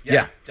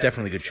 Yeah,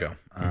 definitely good show.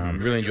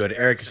 Really enjoyed it.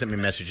 Eric sent me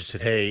a message and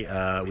said,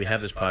 hey, we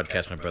have this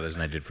podcast my brothers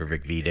and I did for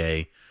Vic V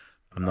Day.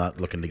 I'm not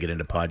looking to get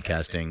into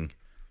podcasting.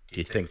 Do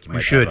you think you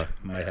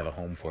might have a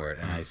home for it?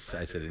 And I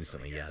said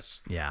instantly yes.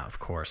 Yeah, of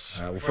course.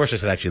 Well, first I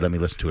said, actually, let me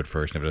listen to it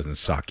first. And if it doesn't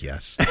suck,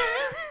 yes.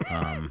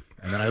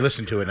 And then I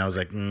listened to it and I was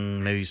like,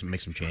 maybe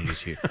make some changes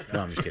here.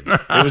 No, I'm just kidding.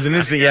 It was an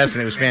instant yes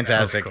and it was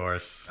fantastic. Of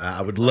course.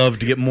 I would love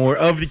to get more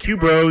of the Q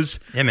Bros.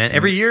 Yeah, man.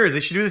 Every year they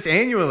should do this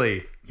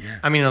annually. Yeah.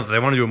 I mean, if they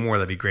want to do it more,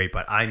 that'd be great,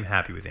 but I'm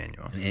happy with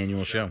annual. An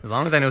annual show. As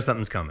long as I know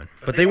something's coming.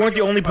 But they weren't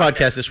the only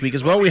podcast this week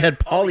as well. We had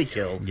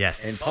Polykill.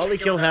 Yes. And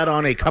Polykill had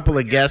on a couple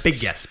of guests. Big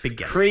guests.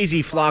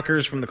 Crazy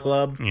flockers from the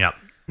club. Yeah.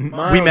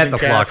 Miles We met and the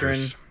Catherine.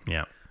 flockers.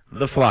 Yeah.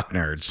 The flock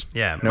nerds.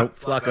 Yeah. Nope.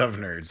 Flock of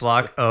nerds.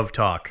 Block of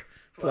talk.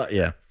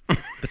 Yeah.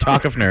 The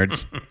talk of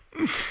nerds.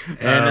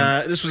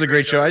 And this was a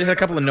great show. I had a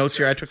couple of notes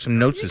here. I took some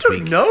notes this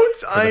week.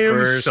 Notes? I am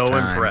first so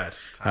time.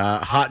 impressed.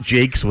 Hot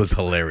Jake's was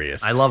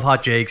hilarious. I love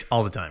Hot Jakes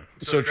all the time.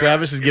 So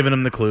Travis is giving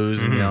him the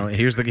clues, and you know,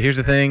 here's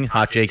the thing.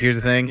 Hot Jake, here's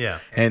the thing. Yeah.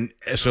 And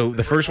so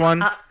the first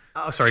one,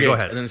 Oh, sorry, Jake, go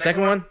ahead. and then the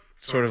second one,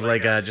 sort of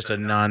like just a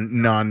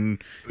non.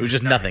 It was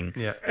just nothing.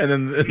 Yeah. And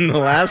then in the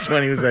last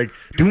one, he was like,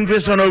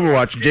 Doomfist on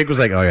Overwatch. And Jake was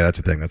like, oh yeah, that's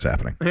a thing that's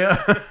happening.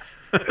 Yeah.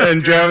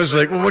 And Travis was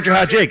like, well, what's your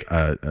Hot Jake?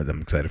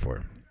 I'm excited for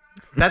it.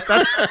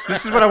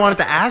 This is what I wanted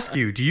to ask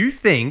you. Do you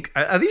think,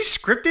 are these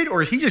scripted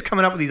or is he just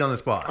coming up with these on the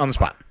spot? On the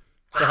spot.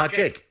 The Hot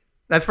Jake.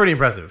 That's pretty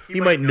impressive. He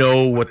might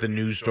know what the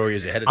news story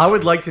is ahead of I time.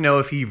 would like to know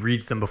if he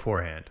reads them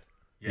beforehand.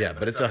 Yeah,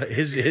 but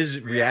his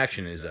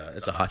reaction is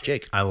it's a Hot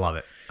Jake. I love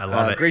it. I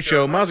love it. Great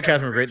show. Miles and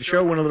Catherine were great. The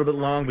show went a little bit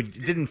long, but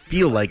it didn't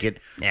feel like it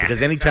Yeah.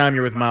 because anytime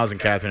you're with Miles and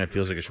Catherine, it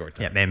feels like a short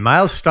time. Yeah, man.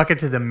 Miles stuck it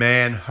to the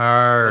man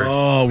hard.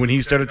 Oh, when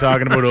he started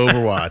talking about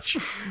Overwatch.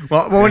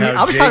 Well, when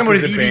how I was Jake talking about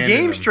his has EV abandoned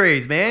Games them.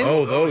 trades, man.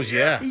 Oh, those,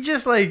 yeah. He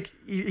just like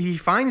he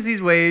finds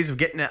these ways of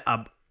getting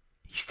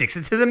he sticks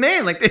it to the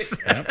man like this.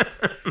 Yep.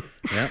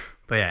 Yep.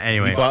 But yeah, He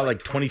anyway, bought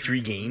like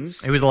 23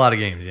 games it was a lot of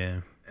games. Yeah,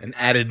 and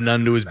added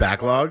none to his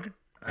backlog.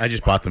 I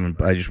just bought them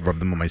and I just rubbed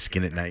them on my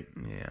skin at night.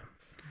 yeah.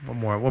 What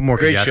more?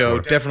 could Great you ask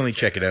show. for? Definitely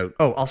check it out.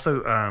 Oh,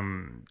 also,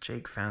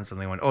 Jake found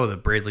something. The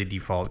Bradley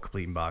default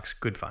complete box.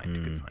 Good find.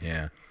 Good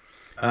find.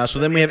 Yeah. So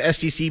then we have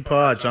STC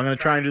Pod. So I'm going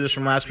to try and do this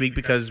from last week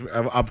because,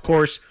 of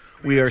course,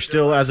 we are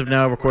still, as of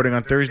now, recording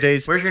on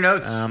Thursdays. Where's your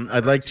notes?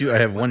 I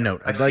have one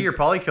note. I see your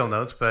Polykill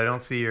notes, but I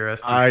don't see your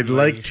STC. I'd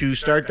like to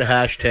start the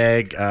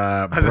hashtag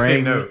the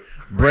same note.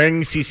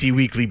 bring CC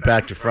Weekly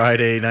back to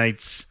Friday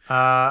nights.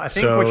 I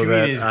think so what you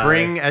that mean is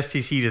bring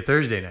STC to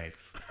Thursday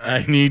nights.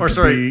 I need Or to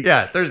sorry, be...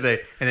 yeah, Thursday,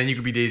 and then you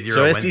could be day zero.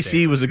 So Wednesday.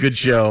 STC was a good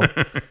show.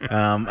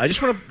 I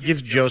just want to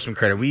give Joe some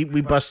credit. We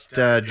bust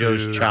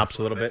Joe's chops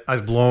a little bit I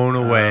was blown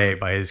away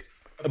by his.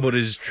 about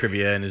his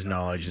trivia and his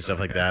knowledge and stuff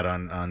like that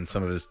on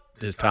some of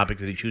his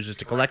topics that he chooses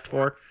to collect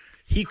for.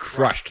 He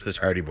crushed this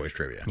Hardy Boys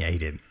trivia. Yeah, he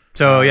did.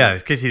 So yeah, in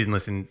case he didn't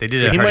listen, they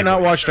did. He might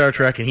not watch Star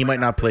Trek and he might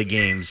not play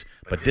games,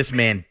 but this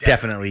man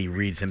definitely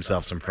reads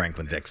himself some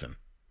Franklin Dixon.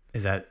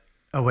 Is that?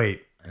 Oh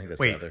wait. I think that's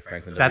Wait, the other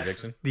Franklin W. That's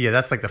Dixon.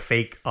 that's like the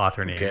fake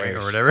author name, right, cares?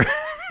 or whatever.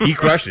 He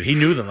crushed it. He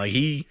knew them. Like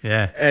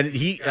Yeah. And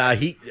he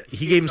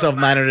gave himself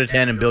 9 out of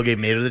 10, and Bill gave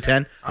him 8 out of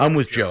 10. I'm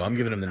with Joe. I'm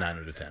giving him the 9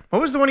 out of 10.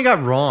 What was the one he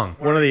got wrong?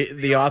 One of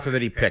the author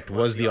that he picked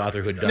was the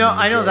author who had done. No, the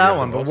I know majority that of the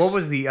one, but books. what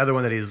was the other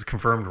one that is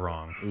confirmed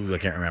wrong? Ooh, I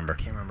can't remember.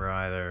 Can't remember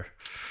either.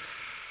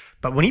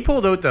 But when he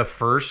pulled out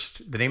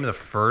the name of the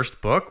first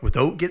book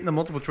without getting the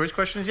multiple choice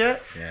questions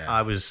yet, Yeah.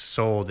 I was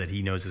sold that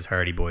he knows his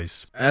Hardy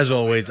Boys. As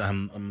always,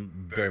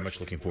 I'm very much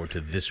looking forward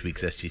to this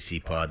week's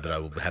STC pod that I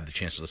will have the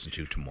chance to listen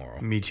to tomorrow.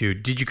 Me too.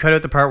 Did you cut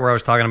out the part where I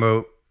was talking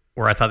about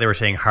where I thought they were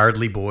saying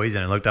Hardly Boys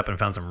and I looked up and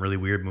found some really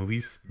weird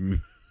movies?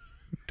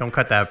 Don't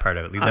cut that part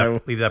out.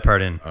 Leave that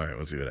part in. All right,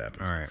 we'll see what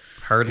happens. All right.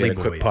 We Hardly had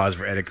a Boys. quick pause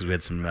for edit because we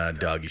had some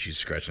dog issues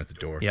scratching at the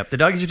door. Yep. The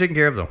doggies are taken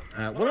care of though.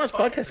 One last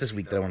podcast this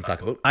week that I want to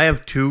talk about. I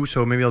have two,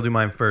 so maybe I'll do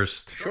mine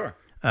first. Sure.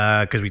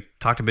 Because we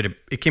talked a bit.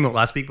 It came out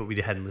last week, but we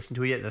hadn't listened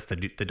to it yet. That's the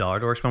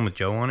Dollar Dorks one with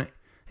Joe on it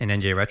and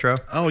NJ Retro.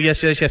 Oh,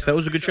 yes. That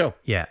was a good show.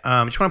 Yeah.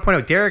 Just want to point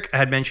out, Derek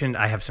had mentioned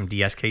I have some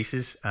DS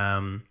cases.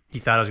 He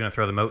thought I was going to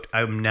throw them out.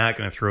 I'm not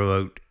going to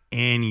throw out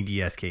any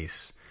DS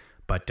case,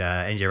 but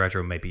NJ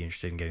Retro might be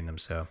interested in getting them.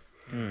 So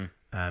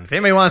if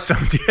anybody wants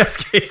some DS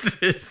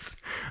cases,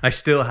 I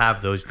still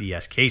have those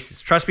DS cases.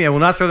 Trust me, I will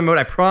not throw them out.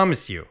 I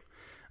promise you.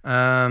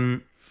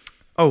 And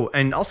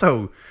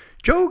also,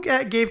 Joe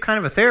gave kind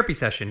of a therapy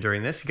session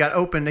during this. He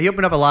opened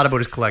up a lot about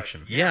his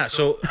collection. Yeah,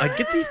 so I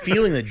get the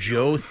feeling that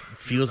Joe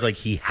feels like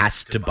he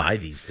has to buy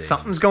these things.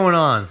 Something's going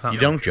on. You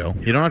don't, Joe.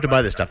 You don't have to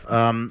buy this stuff.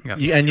 And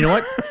you know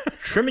what?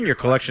 Trimming your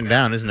collection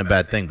down isn't a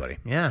bad thing, buddy.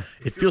 Yeah.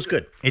 It feels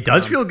good. It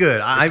does feel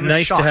good. It's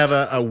nice to have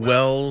a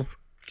well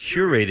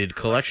curated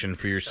collection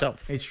for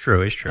yourself. It's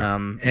true. It's true.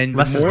 And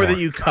Less the is more that more.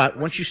 you cut,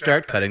 once you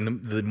start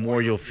cutting, the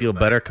more you'll feel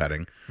better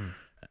cutting.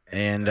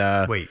 And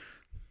Wait.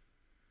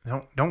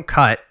 Don't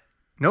cut.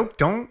 No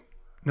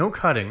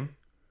cutting.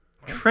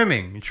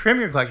 Trimming. Trim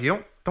your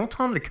collection. Don't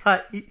tell him to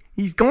cut.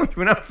 He's going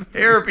through enough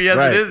therapy as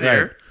Right, it is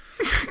here.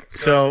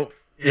 so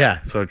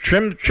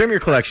trim your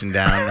collection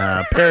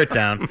down, pare it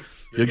down.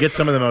 You'll get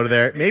some of them out of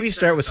there. Maybe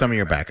start with some of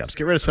your backups.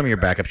 Get rid of some of your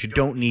backups. You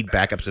don't need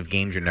backups of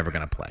games you're never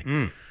going to play.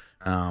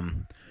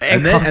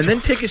 And then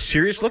take a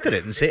serious look at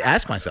it and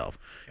ask myself,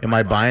 am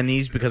I buying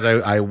these because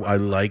I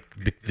like?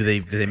 Do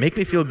they make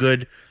me feel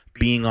good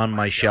being on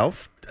my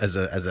shelf as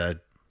a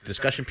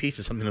discussion piece,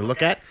 as something to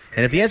look at?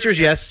 And if the answer is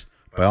yes,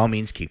 by all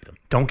means, keep them.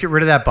 Don't get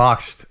rid of that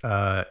boxed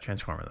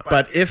Transformer though.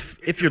 But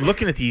if you're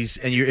looking at these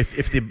and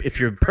if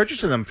you're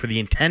purchasing them for the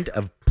intent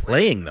of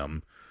playing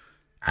them,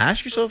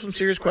 ask yourself some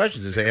serious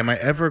questions and say, am I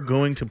ever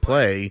going to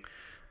play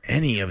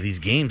any of these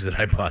games that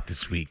I bought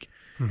this week?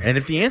 And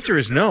if the answer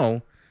is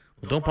no,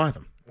 well, don't buy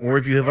them. Or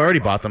if you have already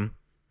bought them,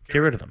 get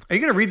rid of them. Are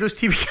you going to read those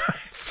TV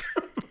guides?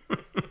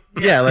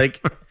 Yeah,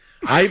 like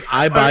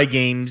I buy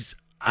games.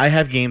 I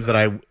have games that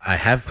I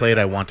have played,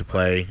 I want to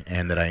play,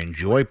 and that I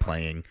enjoy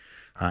playing.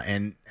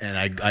 And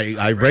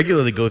I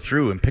regularly go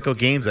through and pick out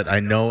games that I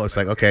know it's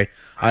like, okay,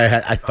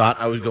 I thought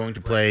I was going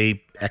to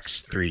play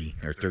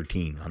X3 or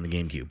 13 on the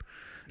GameCube.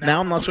 Now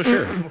I'm not so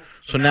sure.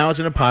 So now it's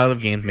in a pile of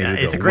games.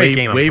 Maybe it's a great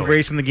game, I'm Wave told.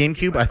 Race on the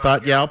GameCube. I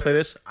thought, yeah, I'll play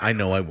this. I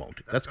know I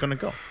won't. That's going to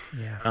go.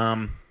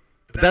 Yeah.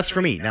 But that's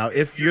for me. Now,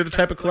 if you're the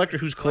type of collector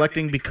who's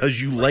collecting because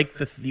you like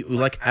you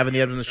like having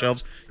the items on the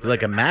shelves, you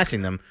like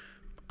amassing them,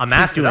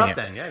 Amass it doing up it.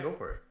 then. Yeah, go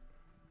for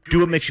it. do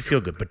what makes you feel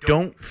good. But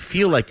don't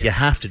feel like you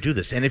have to do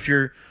this. And if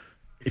you're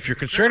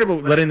concerned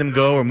about letting them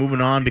go or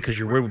moving on because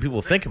you're worried what people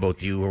will think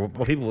about you or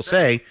what people will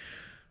say,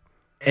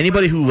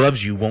 anybody who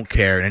loves you won't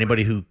care, and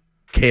anybody who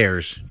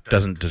cares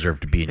doesn't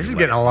deserve to be in This your is life.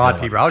 getting a lot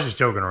deeper. I was just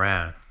joking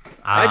around.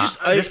 I-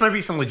 This might be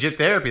some legit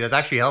therapy that's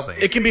actually helping.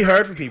 It can be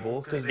hard for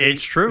people because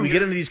It's true. We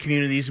get into these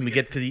communities and we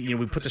get to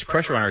we put this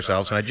pressure on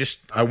ourselves, and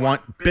I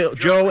want Bill,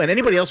 Joe, and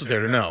anybody else out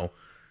there to know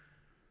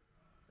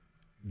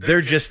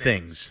they're just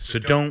things. So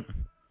don't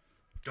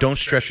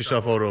stress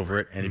yourself out over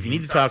it. And if you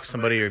need to talk to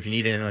somebody or if you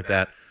need anything like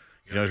that,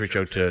 you can always reach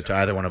out to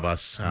either one of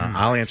us.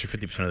 I'll answer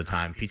 50% of the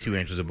time. P2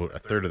 answers about a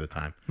third of the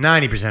time.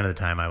 90% of the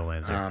time I will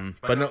answer.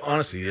 But no,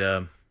 honestly,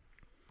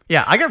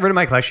 Yeah, I got rid of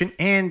my collection,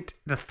 and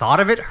the thought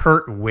of it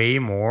hurt way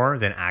more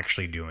than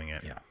actually doing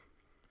it. Yeah.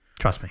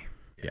 Trust me.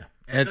 yeah.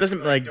 And it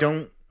doesn't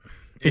don't.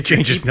 It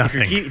changes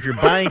nothing. If you're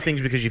buying things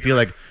because you feel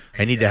like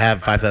I need to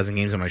have 5,000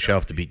 games on my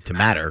shelf to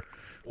matter,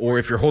 or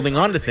if you're holding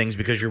on to things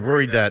because you're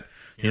worried that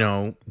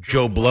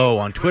Joe Blow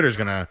on Twitter is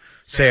gonna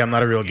say I'm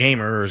not a real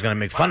gamer or is gonna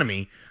make fun of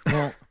me,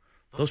 well,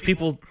 those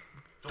people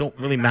don't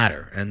really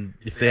matter. And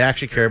if they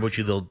actually care about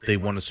you, they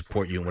want to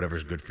support you and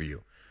whatever's good for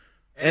you.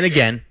 And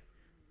again,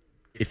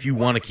 if you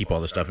want to keep all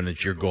this stuff and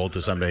it's your goal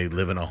to someday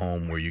live in a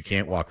home where you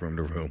can't walk room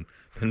to room,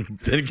 then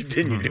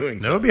continue doing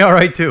so. That would be all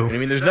right, too. I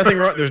mean, there's nothing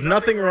wrong. There's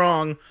nothing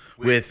wrong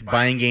with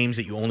buying games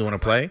that you only want to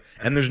play,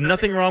 and there's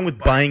nothing wrong with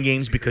buying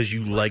games because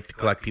you like to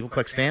collect. People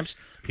collect stamps.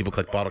 People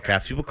collect bottle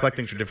caps. People collect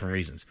things for different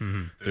reasons.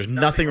 There's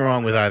nothing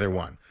wrong with either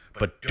one,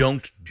 but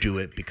don't do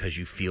it because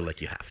you feel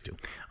like you have to.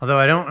 Although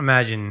I don't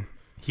imagine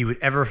he would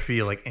ever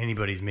feel like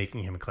anybody's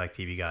making him collect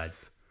TV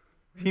guides.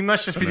 He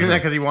must just be doing that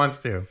because he wants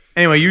to.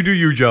 Anyway, you do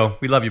you, Joe.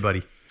 We love you,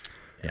 buddy.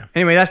 Yeah.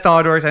 Anyway, that's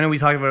Dollar Dorks. I know we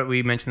talked about it.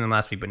 We mentioned them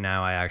last week, but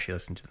now I actually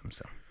listen to them.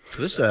 So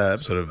this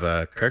episode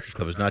of Cartridge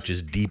Club is not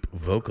just deep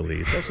vocally;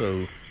 it's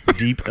also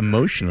deep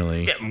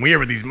emotionally. getting weird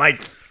with these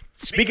mics.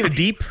 Speaking of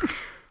deep,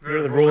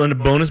 we're gonna roll into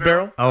bonus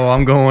barrel. Oh,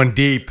 I'm going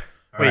deep.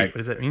 Wait, right. what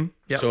does that mean?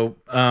 Yeah. So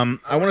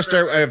I want to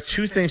start. I have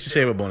two things to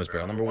say about bonus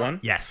barrel. Number one,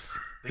 Yes.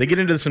 they get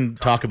into some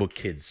talk about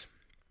kids.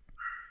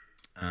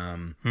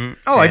 Oh,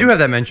 I do have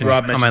that mentioned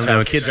Rob on my mentions how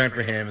notes. kids aren't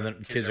for him and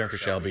then kids aren't for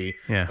Shelby.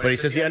 Yeah. But he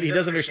says he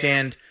doesn't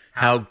understand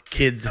how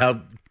kids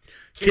aren't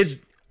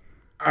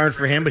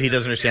for him, but he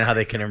doesn't understand how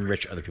they can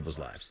enrich other people's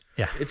lives.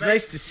 Yeah. It's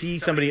nice to see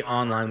somebody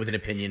online with an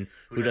opinion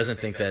who doesn't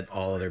think that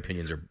all other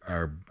opinions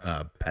are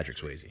Patrick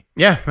Swayze.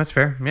 Yeah, that's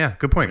fair. Yeah,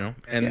 good point.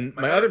 And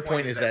my other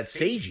point is that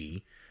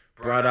Seiji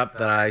brought up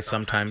that I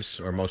sometimes,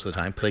 or most of the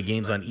time, play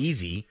games on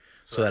easy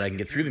so that I can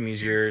get through them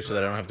easier, so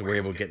that I don't have to worry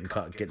about getting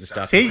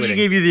stuck. Seiji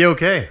gave you the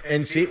okay.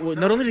 And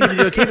not only did he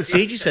do okay, but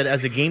Seiji said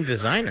as a game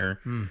designer,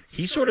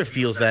 he sort of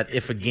feels that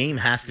if a game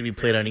has to be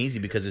played on easy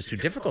because it's too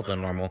difficult than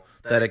normal,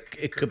 that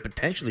it could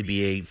potentially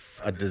be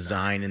a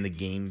design in the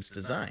game's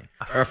design.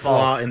 Or a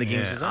flaw in the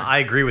game's design. I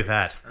agree with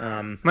that.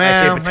 I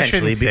Well, say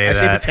potentially. I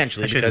say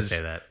potentially I shouldn't because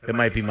say that. it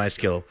might be my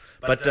skill.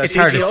 But It's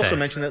hard Seiji to also say.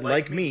 mentioned that,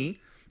 like me,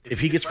 if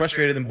he gets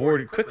frustrated and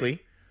bored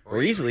quickly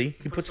or easily,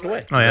 he puts it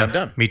away. Oh, yeah. I'm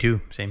done. Me too.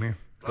 Same here.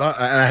 And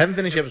I haven't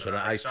finished the episode.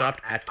 I stopped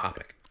at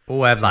topic.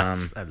 Oh, I have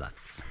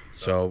lots.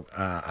 So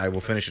I will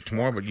finish it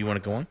tomorrow, but you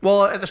want to go on?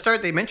 Well, at the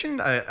start, they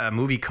mentioned a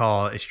movie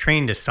called It's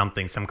Train to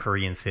Something, some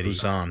Korean city.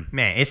 Busan.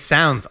 Man, it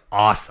sounds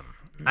awesome.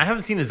 I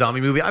haven't seen a zombie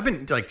movie. I've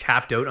been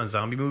tapped out on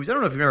zombie movies. I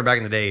don't know if you remember back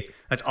in the day,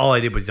 that's all I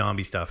did was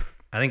zombie stuff.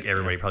 I think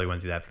everybody probably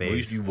went through that At phase.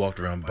 least you walked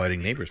around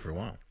biting neighbors for a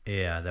while.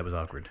 Yeah, that was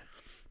awkward.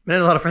 I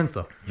had a lot of friends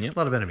though. Yep. A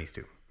lot of enemies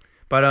too.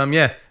 But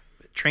yeah,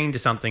 trained to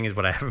something is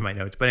what I have in my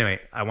notes. But anyway,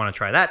 I want to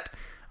try that.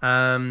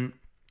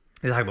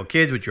 They talk about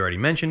kids, which you already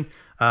mentioned.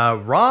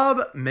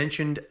 Rob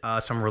mentioned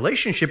some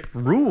relationship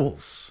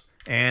rules,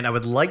 and I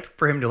would like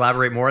for him to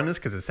elaborate more on this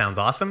because it sounds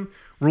awesome.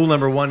 Rule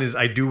number 1 is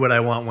I do what I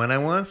want when I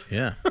want.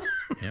 Yeah.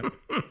 Yep.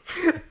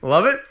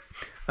 Love it.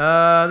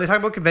 They talk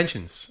about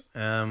conventions,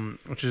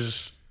 which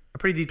is a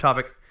pretty deep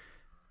topic.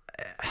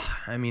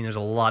 I mean, there's a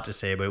lot to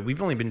say about it.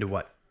 We've only been to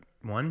what?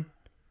 One?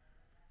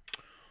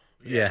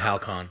 Yeah,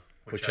 HalCon,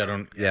 which I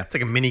don't. Yeah, It's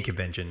like a mini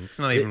convention. It's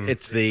not even.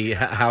 it's the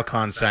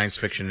HalCon Science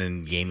Fiction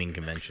and Gaming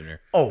Convention,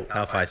 or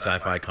Hal-Fi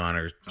Sci-Fi Con,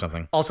 or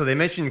something. Also, they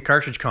mentioned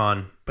Cartridge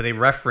Con, but they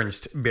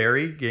referenced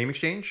Barrie Game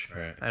Exchange.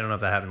 Right. I don't know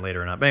if that happened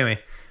later or not. But anyway,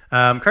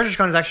 Cartridge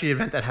Con is actually an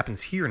event that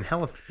happens here in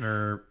Halifax,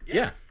 or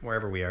Yeah.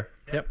 wherever we are.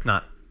 Yep.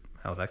 Not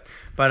Halifax.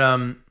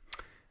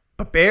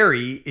 But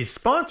Barrie is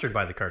sponsored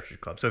by the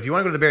Cartridge Club. So if you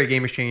want to go to the Barrie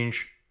Game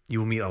Exchange, you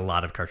will meet a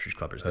lot of Cartridge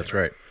Clubbers. That's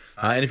right.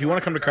 And if you want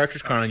to come to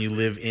Cartridge Con and you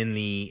live in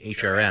the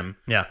HRM,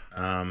 Yeah.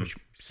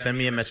 send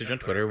me a message on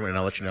Twitter and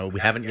I'll let you know. We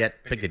haven't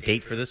yet picked a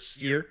date for this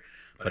year,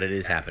 but it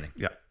is happening.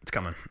 Yeah, it's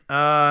coming.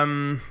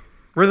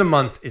 Rhythm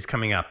Month is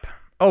coming up.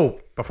 Oh,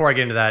 before I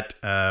get into that,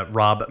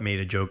 Rob made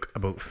a joke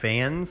about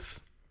fans.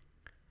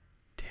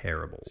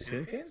 Terrible. See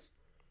the fans?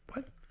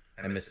 What?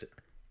 I missed it.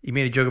 He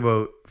made a joke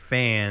about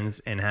fans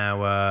and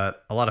how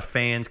a lot of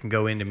fans can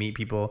go in to meet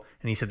people,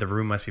 and he said the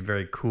room must be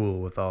very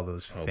cool with all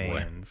those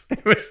fans.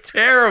 It was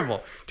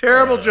terrible.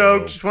 Terrible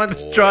joke. Just wanted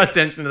to draw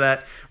attention to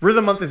that.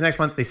 Rhythm Month is next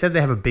month. They said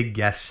they have a big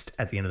guest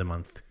at the end of the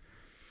month.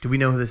 Do we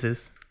know who this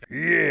is?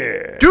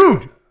 Yeah.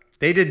 Dude!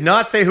 They did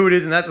not say who it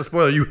is, and that's a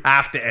spoiler. You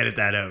have to edit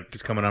that out.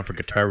 It's coming on for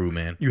Guitaru,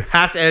 man. You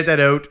have to edit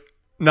that out.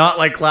 Not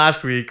like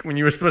last week when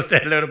you were supposed to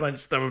edit out a bunch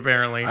of stuff,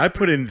 apparently. I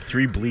put in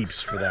 3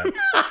 bleeps for that.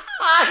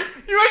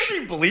 You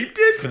actually bleeped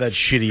it? For that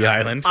shitty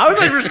island. I was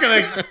like, we're just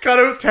going to cut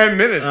out 10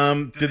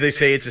 minutes. Did they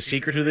say it's a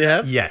secret who they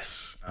have?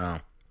 Yes. Oh.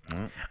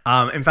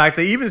 In fact,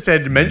 they even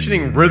said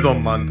mentioning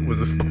Rhythm Month was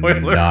a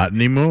spoiler. Not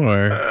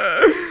anymore.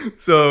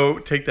 So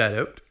take that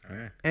out.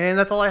 And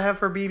that's all I have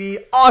for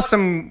BB.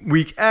 Awesome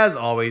week, as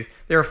always.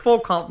 They were a full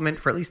complement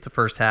for at least the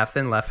first half.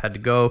 Then Left had to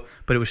go,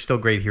 but it was still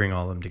great hearing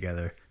all of them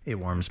together. It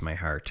warms my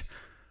heart.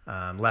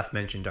 Left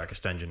mentioned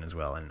Darkest Dungeon as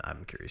well, and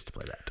I'm curious to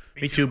play that.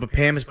 Me too, but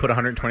Pam has put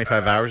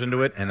 125 hours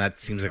into it, and that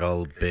seems like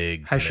a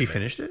big Has she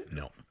commitment. finished it?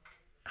 No.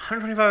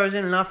 125 hours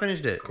in and not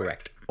finished it?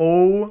 Correct.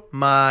 Oh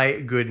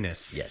my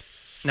goodness.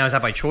 Yes. Now, is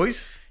that by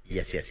choice?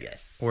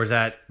 Yes. Or is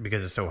that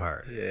because it's so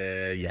hard?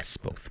 Yes,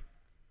 both.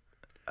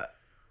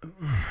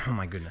 Oh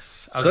my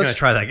goodness. I was So going to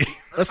try that game.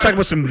 Let's talk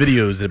about some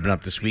videos that have been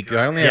up this week.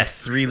 I only have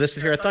Yes. 3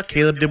 listed here. I thought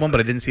Caleb did one, but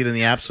I didn't see it in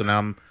the app, so now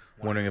I'm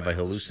wondering if I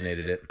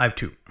hallucinated it. I have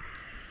 2.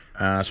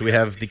 So we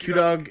have the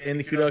Q-Dog in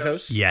the Q-Dog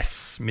house.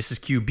 Yes.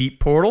 Mrs. Q beat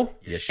Portal.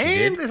 Yes, she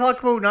and did. they talk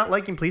about not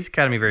liking Police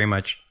Academy very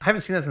much. I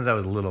haven't seen that since I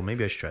was little.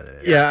 Maybe I should try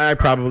that. Yeah, I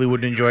probably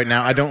would enjoy it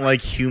now. I don't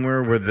like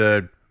humor where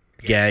the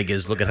gag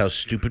is look at how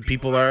stupid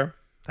people are.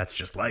 That's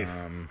just life.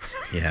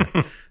 Yeah.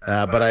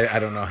 But I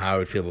don't know how I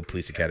would feel about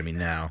Police Academy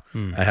now.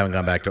 I haven't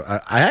gone back to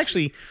I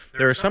actually,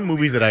 there are some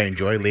movies that I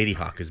enjoy. Lady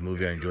Hawk is a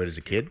movie I enjoyed as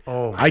a kid.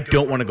 Oh. I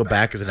don't want to go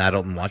back as an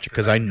adult and watch it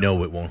because I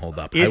know it won't hold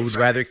up. I would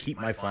rather keep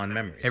my fond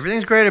memories.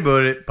 Everything's great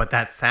about it, but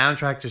that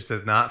soundtrack just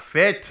does not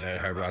fit. That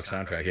Hard Rock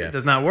soundtrack, yeah. It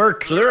does not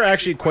work. So there are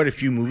actually quite a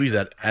few movies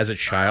that, as a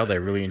child, I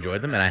really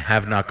enjoyed them, and I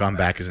have not gone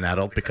back as an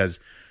adult because,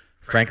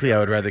 frankly, I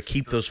would rather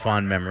keep those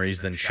fond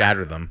memories than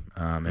shatter them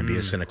and be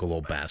a cynical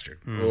old bastard.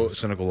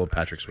 Cynical old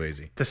Patrick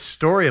Swayze. The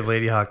story of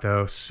Lady Hawk,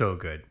 though, so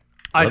good.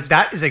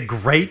 That is a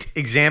great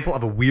example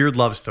of a weird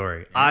love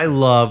story. I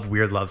love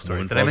weird love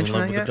stories. Did I mention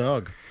that with yet? a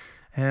dog.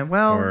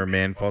 Well, Or a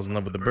man falls in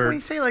love with a when bird.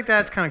 you say it like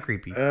that, it's kind of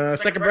creepy.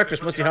 Second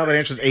breakfast. Musty Hobbit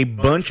answers a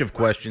bunch of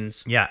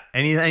questions. Yeah.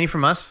 Any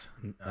from us?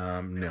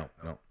 No.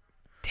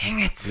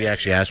 Dang it. We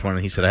actually asked one,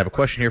 and he said, I have a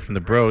question here from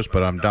the bros,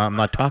 but I'm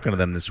not talking to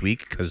them this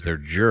week because they're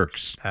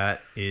jerks.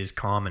 That is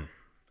common.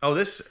 Oh,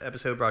 this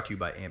episode brought to you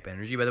by Amp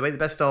Energy. By the way, the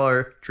best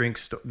dollar drink,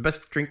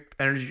 best drink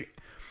energy.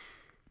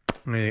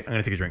 I'm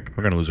gonna take a drink.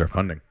 We're going to lose our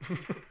funding.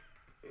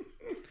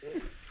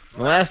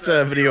 The last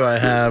video I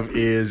have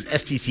is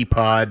STC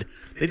Pod.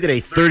 They did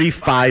a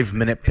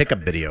 35-minute pickup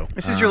video.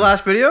 This is your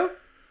last video?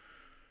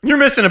 You're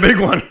missing a big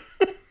one.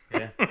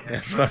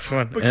 That's the last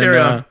one. But carry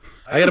on.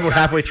 I got about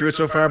halfway through it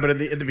so far, but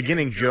at the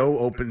beginning,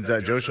 Joe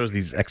shows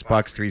these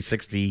Xbox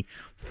 360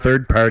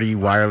 third-party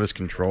wireless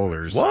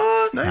controllers.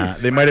 What?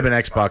 Nice. They might have been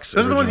Xbox.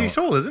 Those are the ones he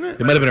original. sold, isn't it?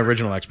 They might have been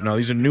original Xbox. No,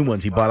 these are new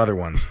ones. He bought other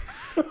ones.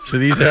 So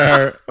these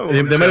are.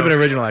 they might have been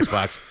original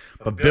Xbox.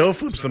 But Bill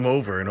flips them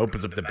over and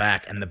opens up the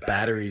back, and the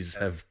batteries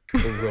have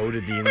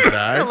corroded the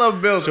inside. I love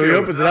Bill, So he too.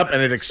 opens it up,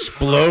 and it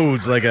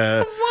explodes like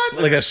a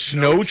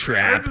snow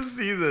trap. to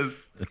see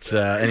this. It's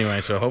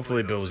anyway. So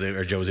hopefully Joe was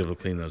able to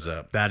clean those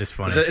up. That is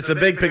funny. It's a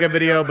big pickup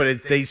video,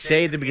 but they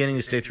say at the beginning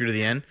to stay through to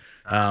the end.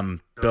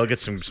 Bill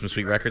gets some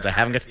sweet records. I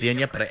haven't got to the end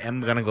yet, but I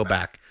am gonna go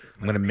back.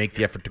 I'm going to make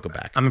the effort to go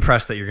back. I'm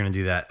impressed that you're going to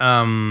do that.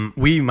 My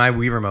Wii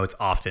remotes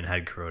often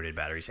had corroded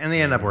batteries, and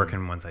they end up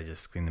working once I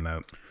just clean them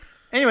out.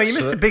 Anyway, you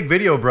missed a big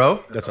video,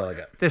 bro. That's all I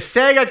got. The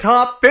Sega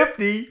Top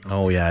 50,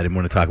 Oh, yeah, I didn't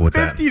want to talk about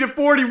that. 50 to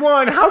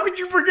 41. How could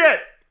you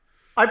forget?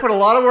 I put a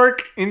lot of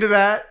work into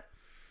that.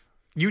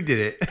 You did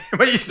it,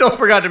 but you still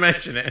forgot to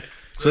mention it.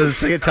 So the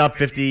Sega Top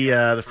 50,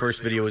 the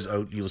first video is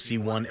out. You'll see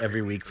one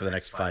every week for the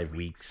next 5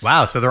 weeks.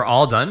 Wow, so they're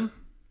all done?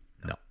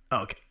 No.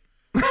 Oh, okay.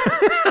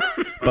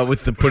 But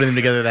with the putting them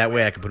together that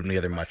way, I can put them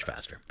together much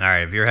faster. All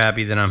right, if you're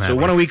happy, then I'm happy. So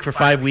one a week for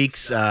 5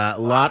 weeks. A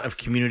lot of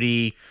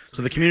community.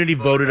 So the community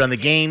voted on the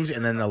games,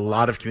 and then a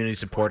lot of community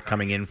support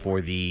coming in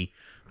for the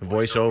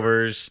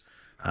voiceovers.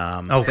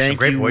 some Thank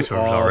great you voiceovers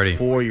all already.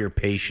 for your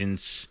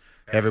patience.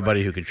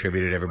 Everybody who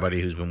contributed, everybody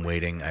who's been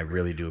waiting, I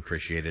really do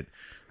appreciate it.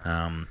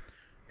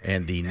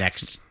 And the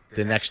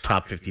next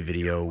top 50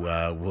 video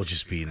will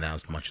just be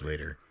announced much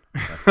later,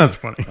 That's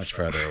funny. much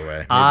farther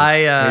away.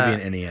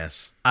 Maybe an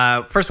NES.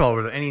 First of all,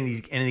 were there any of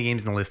the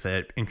games in the list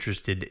that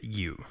interested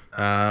you?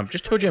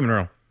 Just Toe Jam and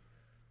Earl.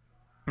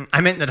 I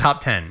meant the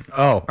top 10.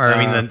 Oh, Or, I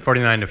mean, the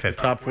 49 to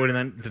 50. top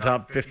 49, the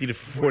top 50 to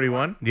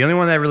 41. The only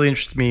one that really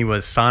interested me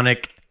was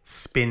Sonic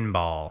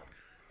Spinball.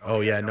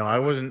 Oh yeah, no, I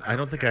wasn't. I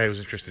don't think I was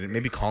interested in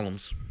maybe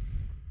Columns.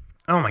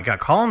 Oh my god,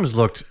 Columns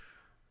looked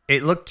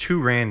too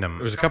random.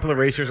 There was a couple of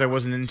racers I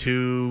wasn't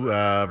into.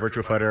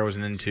 Virtua Fighter I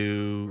wasn't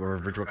into, or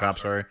Virtua Cop,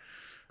 sorry.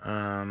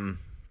 Die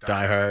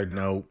Hard,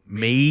 no.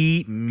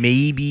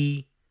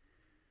 Maybe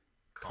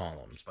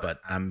Columns, but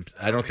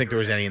I don't think there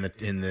was any in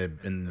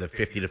the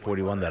 50 to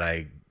 41 that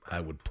I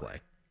would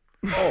play.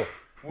 Oh,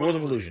 World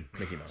of Illusion,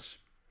 Mickey Mouse.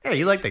 Yeah,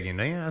 you like that game,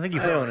 don't you? I think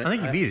you own it. I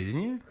think you beat it,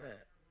 didn't you?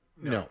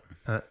 No,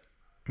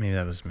 Maybe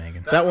that was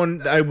Megan. that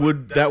one I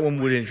would. That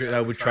one would interest.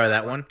 I would try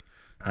that one.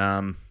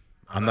 I'm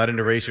not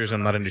into racers.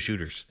 I'm not into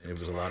shooters. It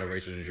was a lot of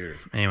racers and shooters.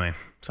 Anyway,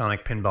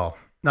 Sonic Pinball.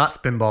 Not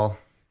Spinball.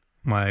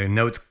 My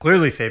notes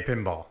clearly say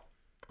Pinball,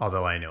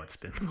 although I know it's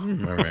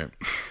Spinball. All right.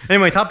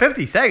 Anyway, top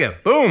 50,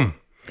 Sega. Boom.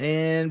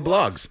 And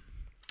blogs.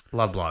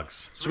 Love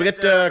blogs. So we got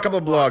a couple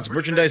of blogs.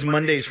 Merchandise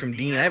Mondays from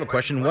Dean. I have a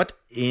question. What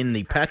in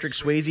the Patrick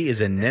Swayze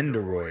is a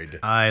Nendoroid?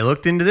 I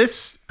looked into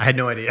this. I had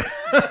no idea.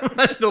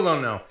 I still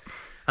don't know.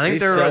 I think They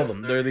there sell was,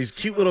 them. They're these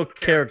cute little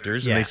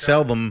characters, Yeah. and they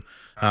sell them.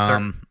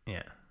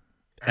 Yeah.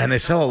 And they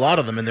sell a lot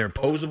of them, and they're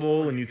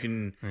posable, and you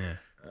can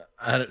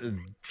Yeah.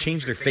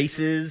 change their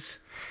faces.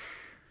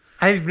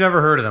 I've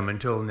never heard of them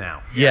until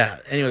now. Yeah.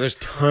 Anyway, there's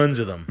tons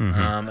of them,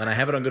 and I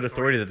have it on good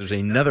authority that there's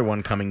another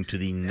one coming to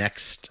the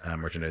next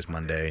Merchandise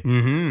Monday.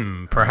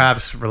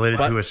 Perhaps related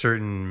But- to a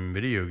certain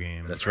video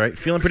game. That's right.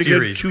 Feeling pretty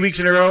Series. good. 2 weeks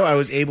in a row, I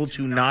was able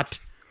to not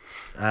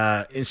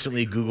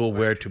instantly Google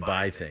where to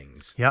buy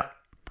things. Yeah.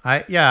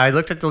 I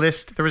looked at the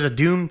list. There was a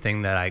Doom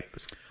thing that I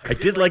was. I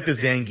did like the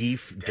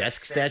Zangief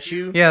desk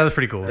statue. Yeah, that was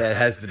pretty cool. That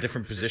has the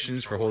different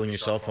positions for holding your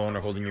cell phone or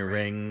holding your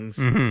rings.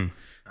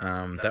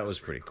 That was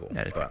pretty cool.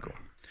 That is pretty cool.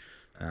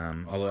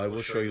 Although I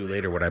will show you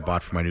later what I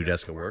bought for my new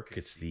desk at work.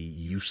 It's the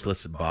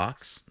useless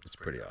box. It's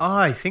pretty awesome. Oh,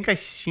 I think I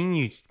seen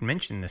you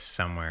mention this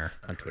somewhere.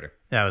 On Twitter.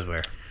 That was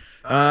where.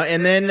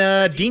 And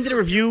then Dean did a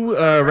review,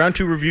 round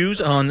 2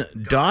 reviews on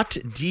Dot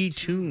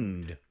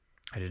Detuned.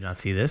 I did not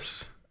see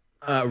this.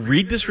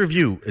 Read this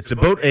review. It's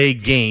about a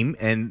game,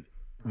 and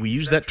we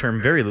use that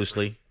term very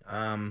loosely.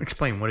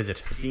 Explain, what is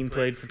it? Dean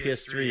played for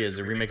PS3 as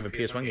a remake of a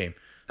PS1 game.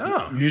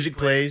 Oh. Music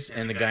plays,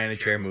 and the guy in a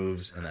chair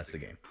moves, and that's the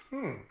game.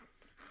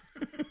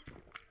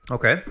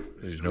 Okay.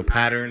 There's no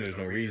pattern. There's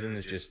no reason.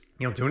 It's just,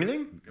 You don't do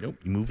anything? nope,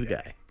 you move the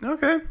guy.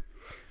 Okay.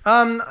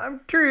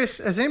 I'm curious.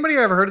 Has anybody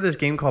ever heard of this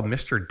game called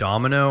Mr.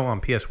 Domino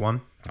on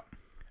PS1?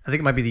 I think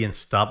it might be the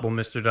Unstoppable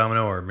Mr.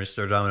 Domino, or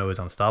Mr. Domino is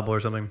Unstoppable or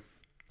something.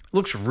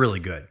 Looks really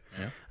good.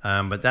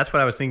 Yeah. But that's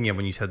what I was thinking of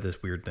when you said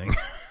this weird thing.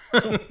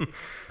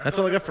 That's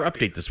all I got for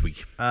update this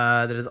week.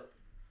 That is,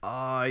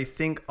 I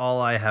think,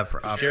 all I have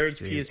for updates. Jared's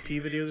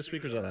PSP video this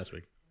week, or was that last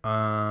week?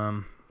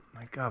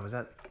 My God, was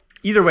that?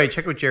 Either way,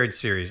 check out Jared's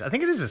series. I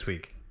think it is this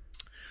week.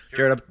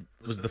 Jared,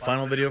 was the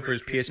final video for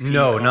his PSP?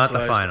 No, not the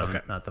consoleized? final.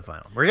 Okay. Not the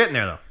final. We're getting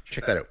there though.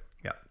 Check that out.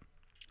 Yeah.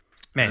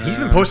 Man, he's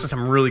been posting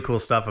some really cool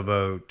stuff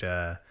about.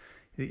 Did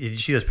you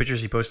see those pictures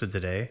he posted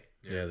today?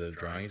 Yeah, the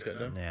drawing he's got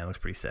done. Yeah, it looks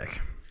pretty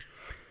sick.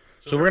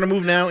 So we're going to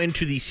move now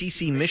into the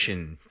CC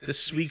mission.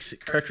 This week's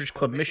Cartridge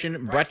Club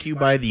mission brought to you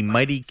by the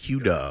Mighty Q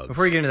Dogs.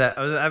 Before you get into that,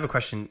 I have a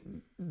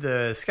question.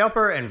 The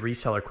scalper and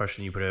reseller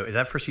question you put out, is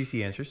that for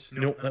CC Answers?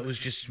 No, that was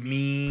just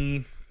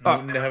me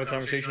wanting to have a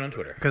conversation on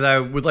Twitter. Because I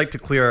would like to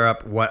clear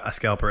up what a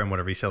scalper and what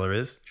a reseller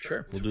is.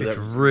 Sure, we'll do It's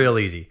that. real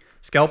easy.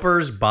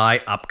 Scalpers buy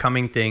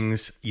upcoming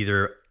things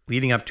either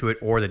leading up to it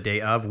or the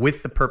day of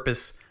with the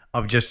purpose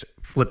of just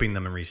flipping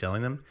them and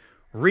reselling them.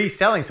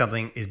 Reselling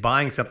something is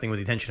buying something with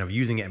the intention of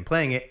using it and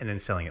playing it and then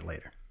selling it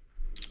later.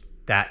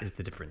 That is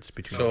the difference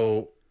between.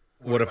 So,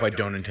 what if I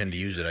don't intend to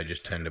use it? I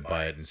just tend to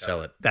buy it and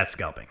sell it, That's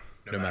scalping.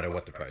 no matter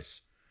what the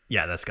price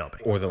Yeah, that's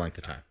scalping. or the length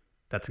of time.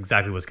 That's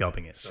exactly what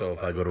scalping is. So,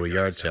 if I go to a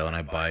yard sale and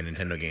I buy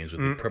Nintendo games with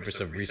the purpose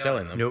of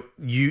reselling them, Nope.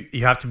 You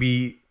have to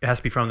be. It has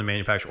to be from the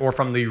manufacturer or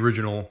from the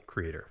original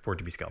creator for it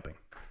to be scalping.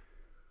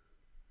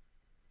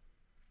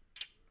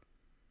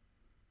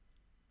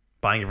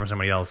 buying it from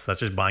somebody else. That's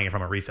just buying it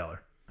from a reseller.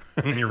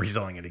 And you're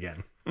reselling it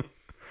again.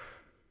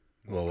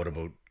 Well, what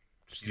about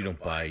you don't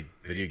buy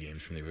video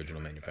games from the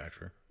original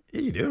manufacturer?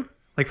 Yeah, you do.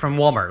 Like from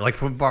Walmart, like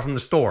from the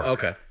store.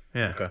 Okay.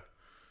 Yeah. Okay.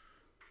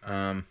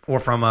 Or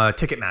from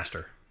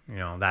Ticketmaster. You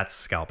know, that's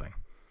scalping.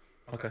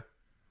 Okay.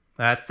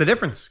 That's the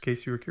difference, in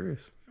case you were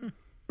curious.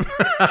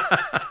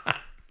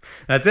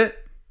 That's it.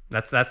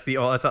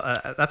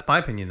 That's my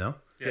opinion, though.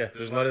 Yeah,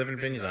 there's a lot of different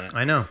opinions on it.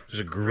 I know. It was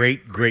a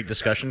great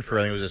discussion for,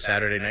 I think it was a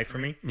Saturday night for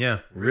me. Yeah.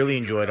 Really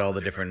enjoyed all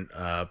the different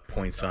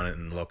points on it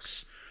and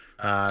looks.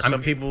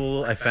 Some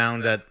people, I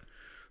found that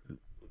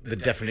the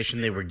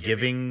definition they were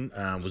giving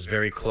was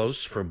very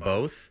close for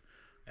both.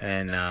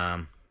 And,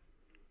 I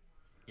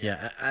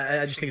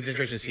just think it's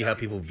interesting to see how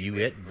people view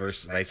it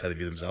versus Vice, how they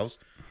view themselves.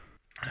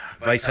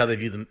 Vice, how they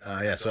view them.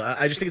 So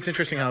I just think it's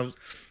interesting how,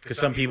 because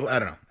some people, I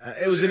don't know.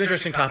 It was an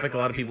interesting topic. A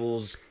lot of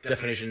people's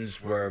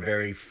definitions were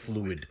very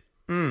fluid,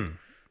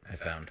 I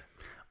found.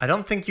 I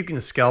don't think you can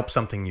scalp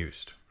something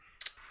used.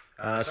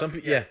 Some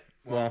people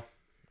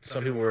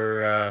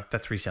were...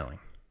 That's reselling.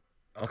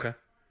 Okay.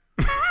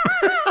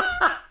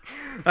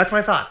 That's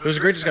my thoughts. It was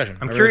a great discussion.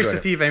 I'm I really curious to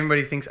enjoyed see if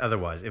anybody thinks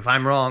otherwise. If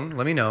I'm wrong,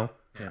 let me know.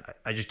 Yeah.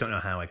 I just don't know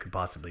how I could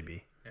possibly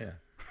be. it. Yeah.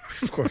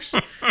 Of course.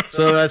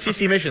 So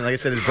CC Mission, like I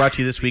said, is brought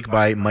to you this week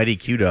by Mighty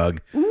Q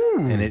Dog.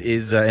 And it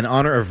is in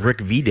honor of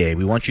Rick V-Day.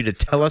 We want you to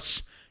tell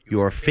us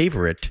your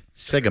favorite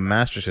Sega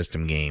Master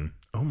System game.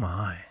 Oh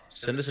my.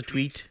 Send us a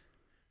tweet,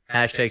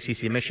 hashtag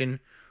CC Mission,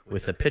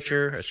 with a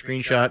picture, a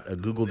screenshot, a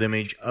Googled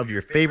image of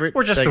your favorite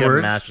Or just the Sega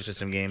words. Master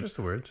System game. Just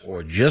the words.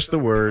 Or just the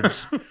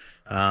words.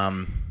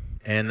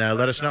 And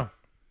let us know.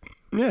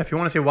 Yeah, if you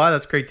want to say why,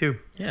 that's great too.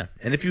 Yeah.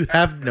 And if you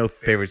have no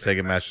favorite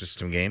Sega Master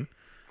System game,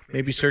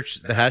 maybe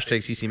search the hashtag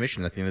CC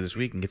Mission at the end of this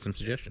week and get some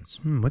suggestions.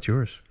 What's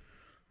yours?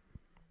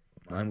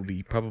 Mine will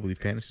be probably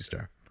Phantasy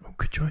Star. Oh,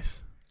 good choice.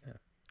 Yeah.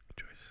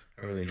 Good choice.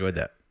 I really enjoyed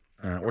that.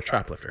 Or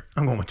Choplifter.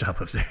 I'm going with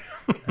Choplifter.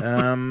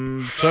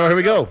 So here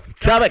we go.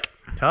 Topic.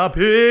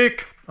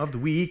 Topic of the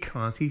week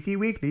on CC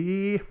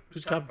Weekly.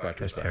 Who's topic brought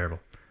to us That's by? terrible.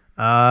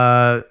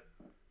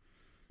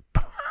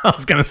 I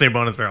was going to say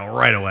bonus barrel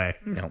right away.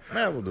 No,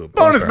 we'll do it.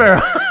 Bonus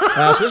barrel.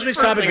 So this week's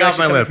topic is Thing off actually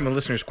my coming lips. from a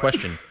listener's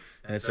question,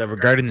 and it's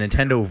regarding the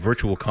Nintendo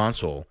Virtual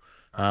Console.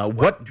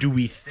 What do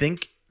we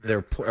think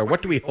or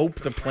what do we hope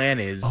the plan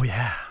is Oh,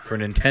 yeah. for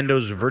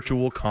Nintendo's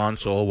Virtual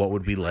Console? What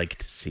would we like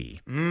to see?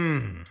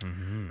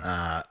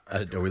 Are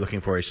we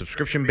looking for a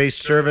subscription-based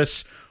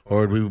service,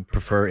 or would we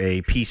prefer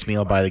a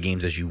piecemeal buy the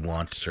games as you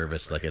want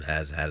service like it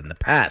has had in the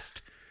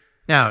past?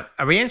 Now,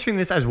 are we answering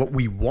this as what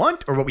we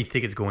want or what we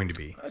think it's going to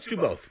be? Let's do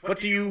both. What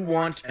do you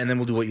want, and then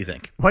we'll do what you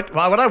think. What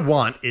I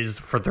want is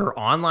for their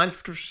online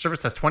subscription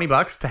service that's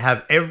 $20 to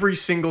have every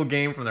single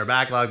game from their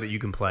backlog that you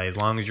can play as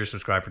long as you're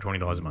subscribed for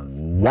 $20 a month.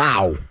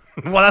 Wow.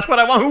 Well, that's what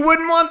I want. Who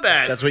wouldn't want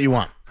that? That's what you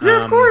want.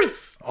 Yeah, of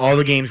course. All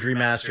the games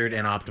remastered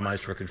and optimized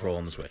for control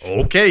on the Switch.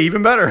 Okay,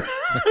 even better.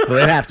 Well,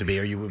 they'd have to be,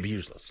 or you would be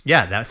useless.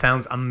 Yeah, that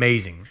sounds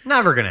amazing.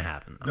 Never going to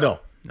happen. No.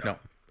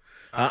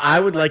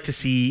 I would like to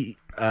see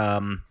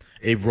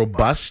a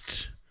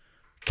robust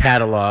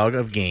catalog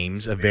of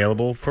games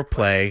available for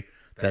play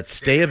that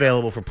stay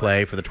available for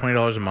play for the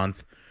 $20 a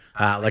month,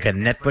 like a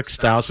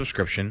Netflix-style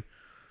subscription.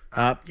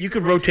 You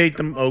could rotate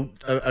them out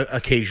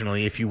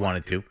occasionally if you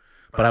wanted to,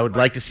 but I would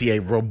like to see a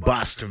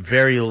robust,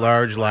 very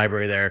large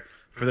library there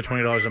for the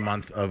 $20 a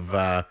month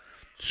of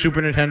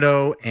Super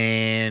Nintendo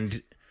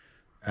and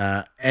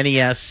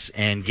NES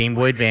and Game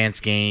Boy Advance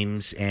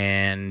games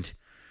and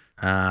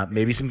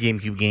maybe some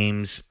GameCube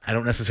games. I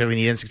don't necessarily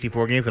need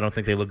N64 games. I don't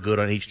think they look good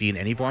on HD in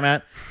any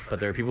format,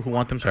 but there are people who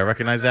want them, so I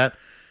recognize that.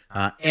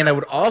 And I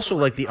would also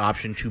like the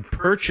option to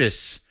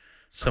purchase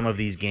some of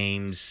these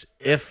games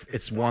if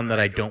it's one that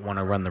I don't want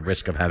to run the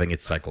risk of having it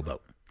cycled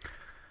out.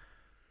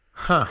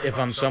 Huh. If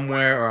I'm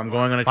somewhere or I'm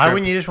going on a Why trip,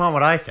 wouldn't you just want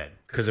what I said?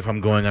 because if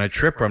I'm going on a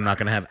trip or I'm not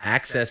going to have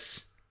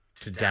access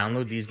to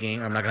download these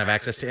games, I'm not going to have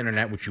access to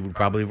internet, which you would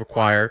probably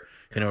require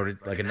in order,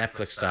 like a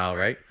Netflix style,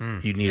 right?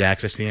 You'd need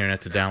access to the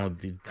internet to download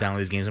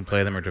these games and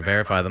play them or to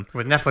verify them.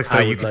 With Netflix, I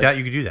though, you would could like-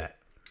 you could do that.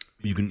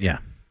 You can, yeah.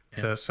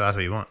 So that's what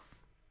you want.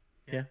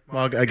 Yeah.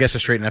 Well, I guess a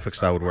straight Netflix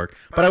style would work,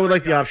 but I would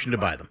like the option to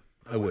buy them.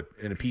 I would,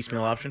 in a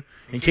piecemeal option,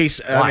 in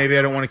case Why? maybe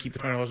I don't want to keep the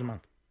 $20 a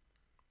month.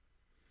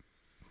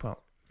 Well,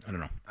 I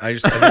don't know. I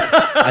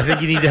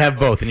think you need to have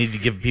both. You need to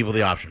give people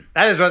the option.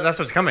 that's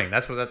what's coming.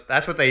 That's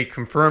what they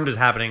confirmed is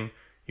happening.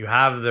 You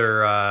have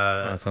their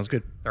That sounds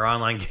good. their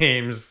online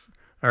games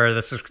or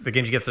the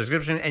games you get for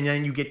subscription, and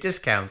then you get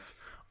discounts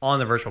on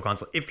the Virtual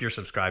Console if you're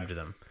subscribed to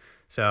them.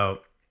 So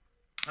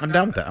I'm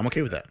down with that. I'm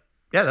okay with that.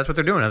 yeah, that's what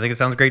they're doing. I think it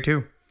sounds great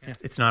too. Yeah.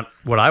 It's not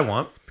what I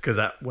want because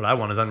what I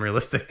want is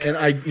unrealistic.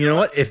 And you know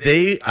what?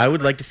 I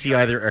would like to see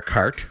either a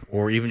cart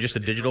or even just a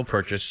digital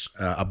purchase,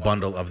 a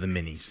bundle of the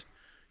minis.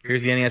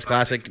 Here's the NES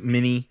Classic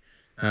Mini,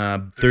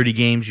 30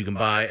 games you can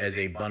buy as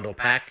a bundle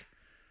pack.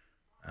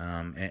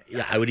 And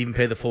yeah, I would even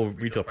pay the full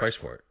retail price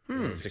for it,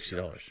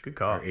 $60. Good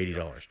call. Or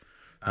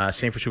 $80.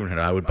 Same for Super Nintendo.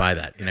 I would buy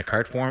that in a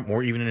cart form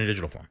or even in a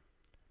digital form.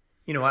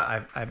 You know what?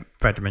 I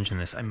forgot to mention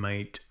this. I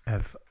might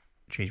have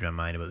changed my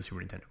mind about the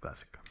Super Nintendo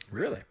Classic.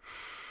 Really?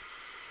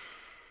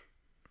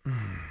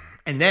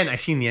 And then I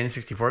seen the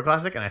N64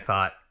 Classic, and I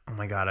thought, oh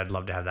my god, I'd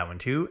love to have that one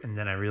too. And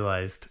then I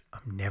realized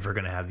I'm never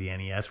gonna have the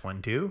NES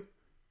one too.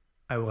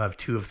 I will have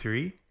 2 of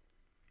 3.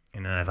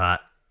 And then I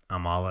thought,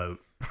 I'm all out.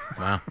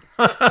 Wow.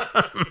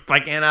 If I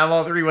can't have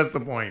all 3, what's the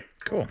point?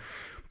 Cool.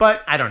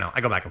 But I don't know.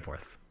 I go back and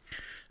forth.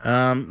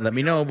 Let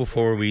me know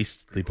before we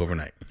sleep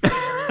overnight.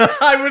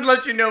 I would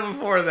let you know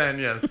before then,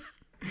 yes.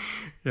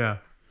 Yeah.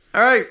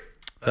 All right.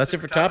 That's it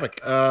for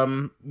topic.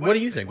 What do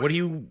you think? What do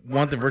you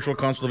want the virtual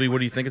console to be? What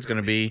do you think it's going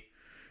to be?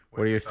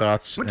 What are your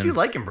thoughts? What do you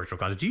like in virtual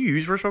consoles? Do you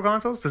use virtual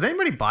consoles? Does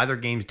anybody buy their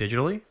games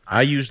digitally?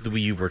 I use the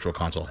Wii U virtual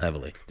console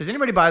heavily. Does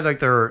anybody buy like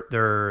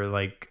their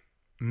like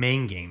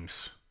main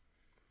games?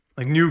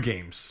 Like new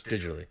games?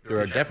 Digitally. There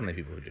are definitely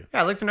people who do.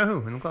 Yeah, I'd like to know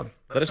who in the club.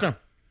 Let us know.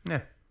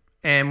 Yeah.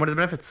 And what are the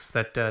benefits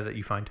that that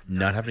you find?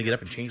 Not having to get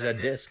up and change that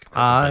disc. That's a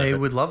I benefit.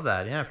 would love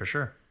that. Yeah, for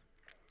sure.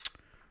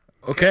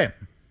 Okay.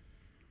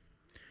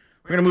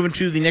 We're going to move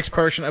into the next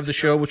portion of the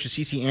show, which is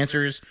CC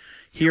Answers.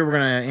 Here, we're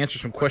going to answer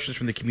some questions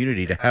from the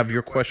community. To have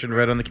your question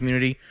read on the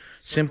community,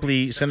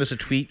 simply send us a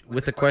tweet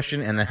with the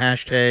question and the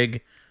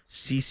hashtag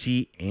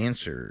CC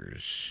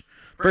Answers.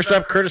 First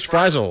up, Curtis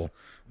Frizel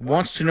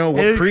wants to know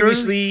what Hey,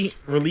 previously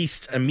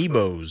released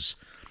amiibos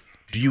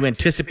do you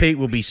anticipate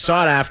will be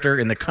sought after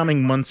in the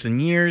coming months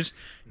and years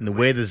in the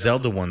way the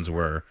Zelda ones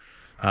were?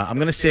 I'm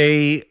going to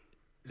say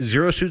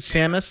Zero Suit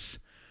Samus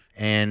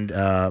and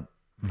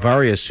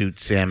Varia Suit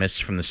Samus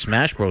from the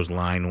Smash Bros.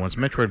 Line once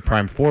Metroid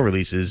Prime 4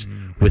 releases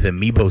with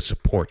amiibo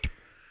support.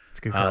 It's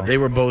a good call. They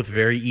were both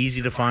very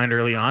easy to find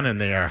early on, and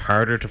they are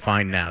harder to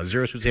find now.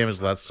 Zero Suit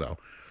Samus less so.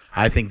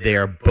 I think they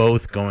are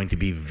both going to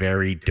be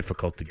very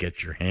difficult to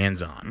get your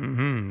hands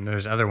on.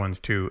 There's other ones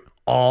too.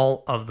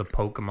 All of the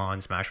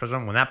Pokemon Smash Bros.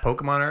 When that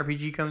Pokemon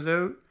RPG comes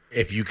out,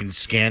 If you can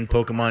scan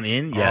Pokemon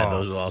in, yeah, Oh,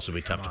 those will also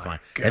be tough to find.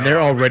 God. And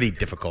they're already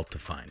difficult to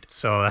find.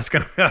 so that's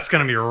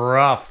gonna be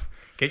rough.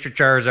 Get your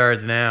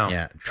Charizards now.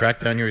 Yeah, track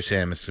down your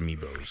Samus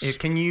amiibos.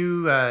 Can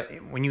you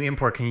when you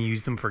import, can you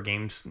use them for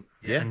games?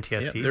 Yeah,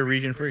 NTSC. they're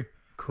region free.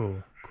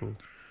 Cool.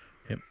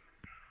 Yep.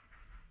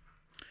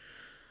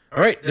 All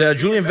right,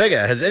 Julian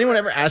Vega. Has anyone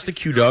ever asked the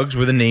Q Dogs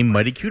where the name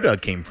Mighty Q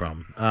Dog came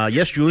from?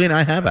 Yes, Julian,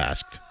 I have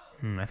asked.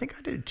 I think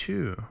I did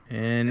too.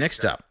 And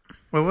next up,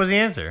 What was the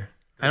answer?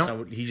 I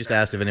don't. he just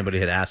asked if anybody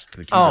had asked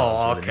the Q Dogs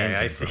Oh, where the name okay. I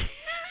came see.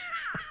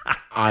 from.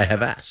 I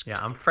have asked. Yeah,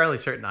 I'm fairly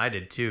certain I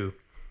did too.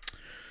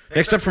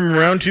 Next up from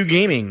Round 2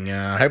 Gaming,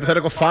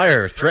 hypothetical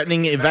fire,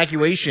 threatening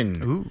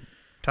evacuation. Ooh,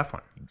 tough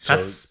one. So,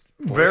 That's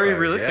forest very fires,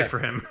 realistic yeah. for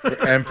him.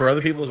 And for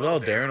other people as well.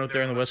 Darren out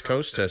there on the West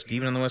Coast,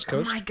 Steven on the West Oh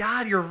Coast. my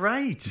God, you're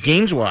right.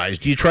 Games-wise,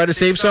 do you try to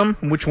save some?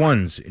 Which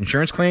ones?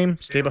 Insurance claim?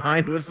 Stay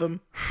behind with them?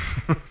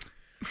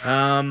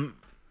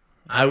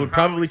 I would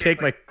probably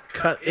take my...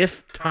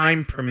 If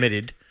time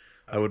permitted,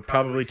 I would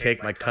probably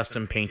take my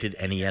custom-painted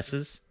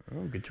NESs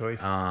Oh, good choice.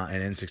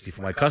 and N64.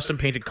 My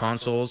custom-painted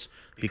consoles,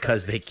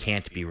 because they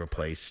can't be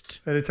replaced.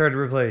 And it's hard to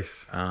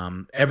replace.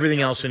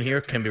 Everything else in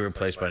here can be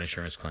replaced by an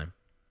insurance claim.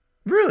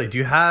 Really? Do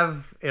you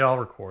have it all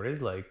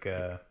recorded? Like,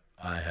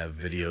 I have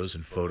videos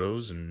and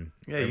photos and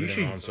yeah, you everything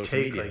should on social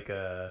take media. like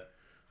a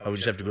I would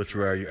just have to go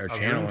through our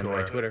channel room and my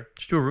tour. Twitter.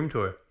 Just do a room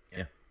tour.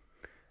 Yeah.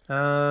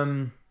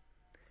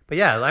 But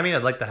yeah, I mean,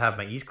 I'd like to have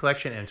my East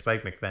collection and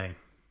Spike McBang.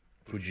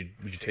 Would you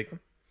take them?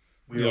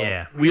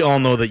 Yeah. We all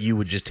know that you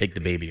would just take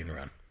the baby and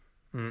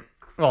run.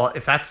 Well,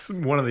 if that's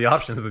one of the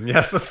options, then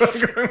yes, that's what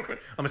I'm going with.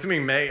 I'm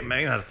assuming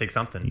Megan has to take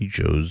something. You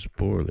chose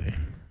poorly.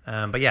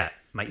 But yeah,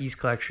 my East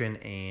collection,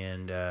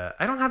 and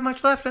I don't have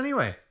much left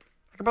anyway.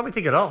 I could probably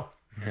take it all.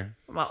 Yeah.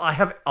 Well, I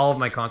have all of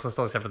my consoles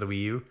still except for the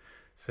Wii U.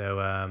 So,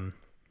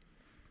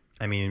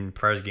 I mean, as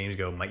far as games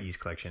go, my East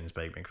collection is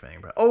Spike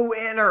McFang. But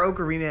and our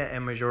Ocarina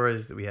and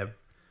Majora's that we have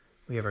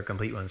our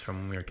complete ones from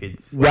when we were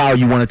kids. Wow,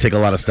 you want to take a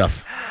lot of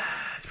stuff.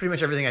 It's pretty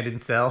much everything I didn't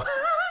sell.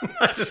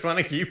 I just want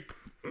to keep.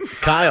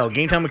 Kyle,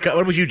 game time with Kyle.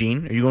 What about you,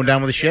 Dean? Are you going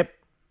down with the ship?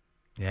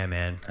 Yeah,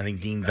 man. I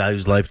think Dean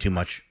values life too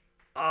much.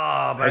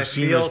 Oh, but I've I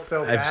seen feel those-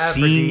 so I've bad for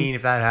seen- Dean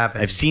if that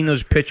happens. I've seen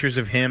those pictures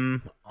of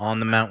him on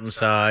the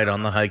mountainside,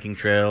 on the hiking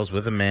trails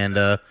with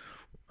Amanda.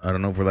 I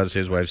don't know if we're allowed to say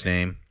his wife's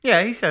name.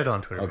 Yeah, he said it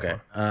on Twitter. Okay.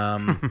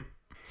 before.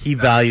 He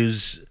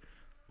values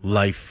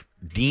life.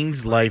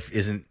 Dean's life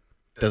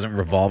doesn't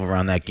revolve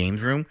around that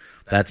games room.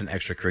 That's an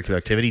extracurricular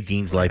activity.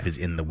 Dean's life is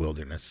in the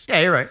wilderness. Yeah,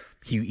 you're right.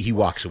 He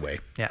walks away.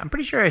 Yeah, I'm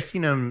pretty sure I've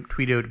seen him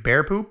tweet out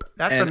bear poop.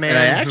 That's a And I man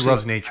actually- who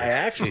loves nature. I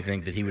actually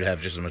think that he would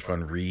have just as much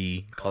fun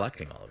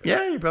recollecting all of it.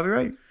 Yeah, you're probably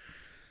right.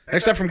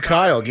 Next up from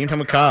Kyle, game time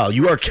with Kyle.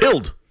 You are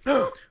killed,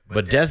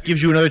 but death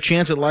gives you another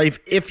chance at life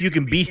if you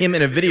can beat him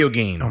in a video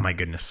game. Oh my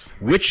goodness.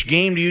 Which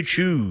game do you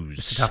choose?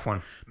 It's a tough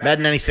one.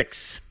 Madden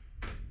 96.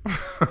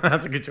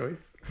 That's a good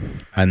choice.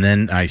 And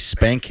then I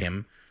spank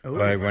him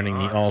by running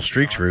the all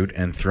streaks route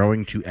and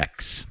throwing to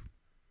X.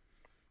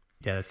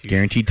 Yeah, that's usually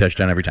Guaranteed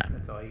touchdown every time.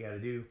 that's all you gotta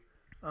do.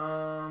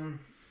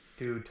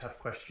 Dude, tough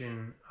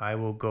question. I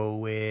will go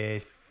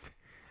with.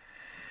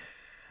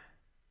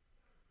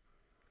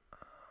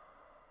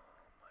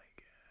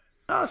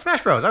 Oh,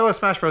 Smash Bros. I'll go with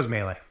Smash Bros.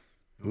 Melee.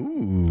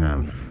 Ooh.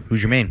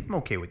 Who's your main? I'm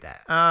okay with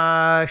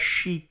that.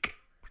 Sheik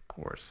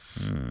course.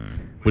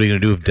 What are you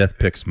going to do if Death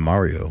picks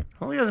Mario?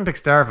 Well, he doesn't pick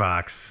Star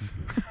Fox.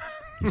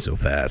 He's so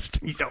fast.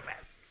 He's so fast.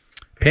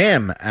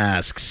 Pam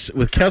asks,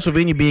 with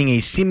Castlevania being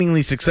a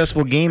seemingly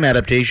successful game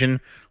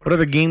adaptation, what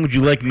other game would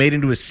you like made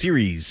into a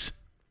series?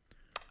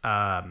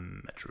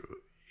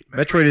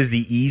 Metroid is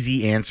the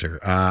easy answer.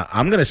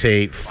 I'm going to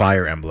say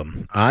Fire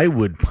Emblem. I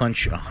would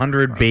punch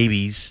 100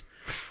 babies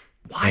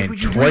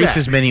and twice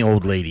as many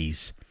old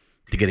ladies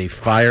to get a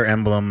Fire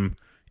Emblem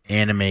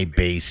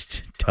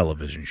anime-based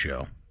television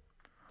show.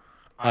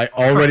 I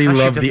already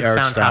love the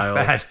art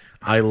style.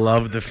 I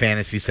love the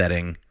fantasy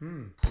setting.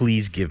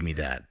 Please give me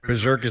that.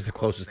 Berserk is the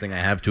closest thing I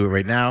have to it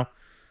right now.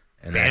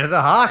 And Band of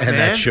the Hawk, and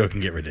man. that show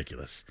can get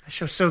ridiculous. That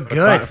show's so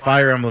good.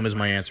 Fire Emblem is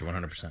my answer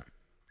 100%.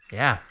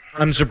 Yeah.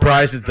 I'm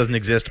surprised it doesn't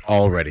exist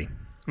already.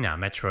 No,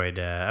 Metroid.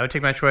 I would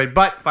take Metroid,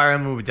 but Fire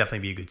Emblem would definitely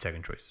be a good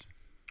second choice.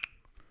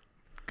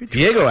 Good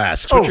Diego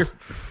asks, what's your...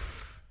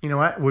 You know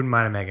what? Wouldn't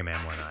mind a Mega Man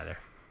one either.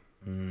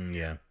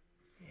 Yeah.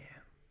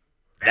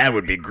 That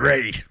would be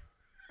great.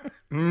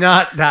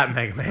 Not that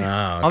Mega Man.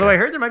 Oh, okay. Although I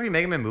heard there might be a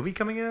Mega Man movie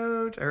coming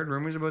out. I heard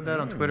rumors about that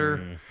on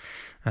Twitter.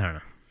 I don't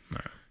know.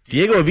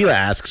 Diego Avila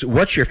asks,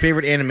 what's your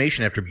favorite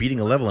animation after beating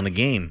a level in a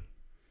game?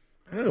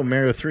 I'm going to go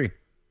Mario 3.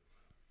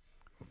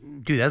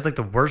 Dude, that's like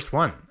the worst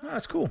one. Oh,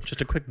 that's cool.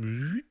 Just a quick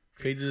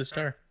fade to the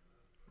star.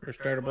 Or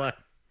star to black.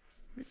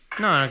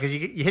 No, because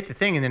you hit the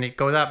thing and then it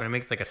goes up and it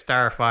makes like a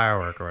star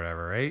firework or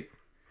whatever, right?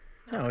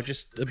 No,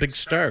 just a big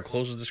star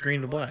closes the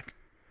screen to black.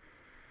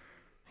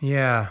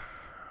 Yeah.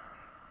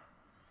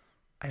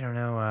 I don't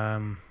know.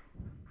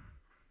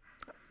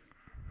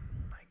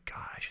 My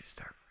God, I should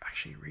start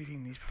actually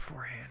reading these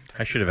beforehand.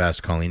 I should have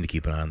asked Colleen to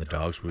keep an eye on the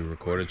dogs we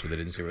recorded so they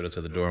didn't see right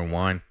outside the door and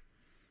whine.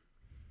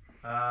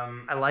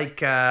 I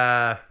like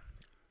the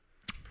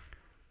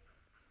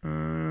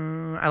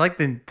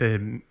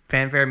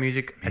fanfare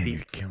music at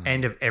the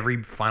end of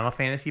every Final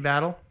Fantasy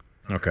battle.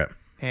 Okay.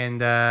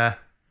 And I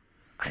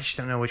just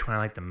don't know which one I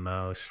like the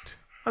most.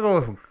 I'll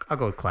go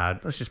with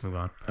Cloud. Let's just move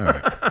on. All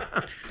right.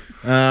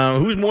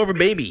 Who's more of a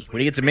baby when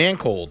he gets a man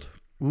cold?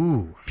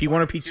 Ooh. P1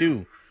 or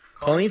P2?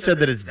 Colleen said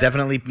that it's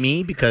definitely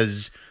me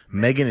because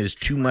Megan is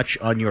too much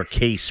on your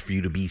case for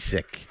you to be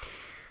sick.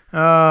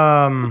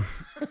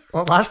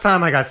 Well, last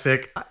time I got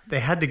sick, they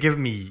had to give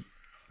me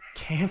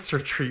cancer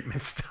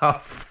treatment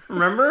stuff.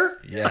 Remember?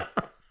 Yeah.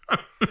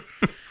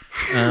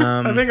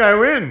 I think I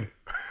win.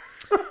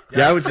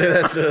 Yeah, I would say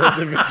that's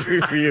a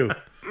victory for you.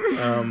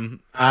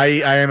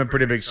 I am a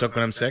pretty big suck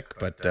when I'm sick,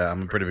 but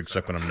I'm a pretty big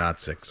suck when I'm not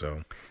sick.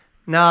 So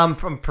No, I'm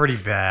pretty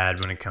bad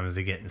when it comes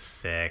to getting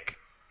sick.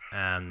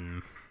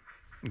 Yeah.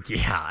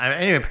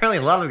 Anyway, apparently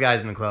a lot of the guys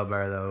in the club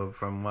are, though,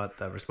 from what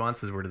the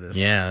responses were to this.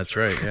 yeah, that's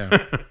right.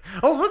 Yeah.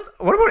 What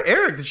about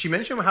Eric? Did she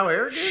mention how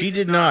Eric is? She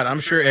did not. I'm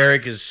sure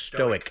Eric is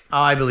stoic.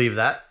 I believe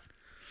that.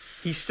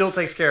 He still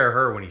takes care of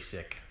her when he's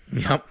sick.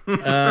 Yep.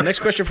 Next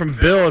question from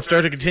Bill. Let's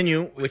start to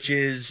continue, which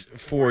is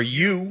for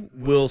you.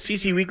 Will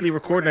CC Weekly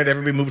Record Night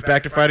ever be moved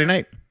back to Friday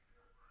night?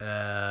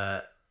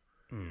 No,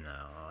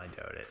 I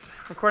doubt it.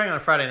 Recording on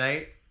Friday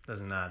night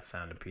does not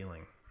sound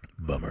appealing.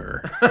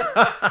 Bummer.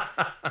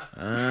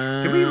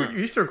 Did we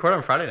used to record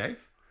on Friday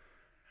nights?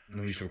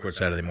 We used to record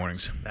Saturday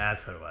mornings.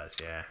 That's what it was,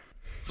 yeah.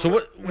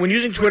 So when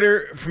using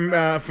Twitter, from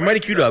Mighty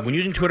Q Dog, when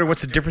using Twitter,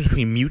 what's the difference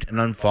between mute and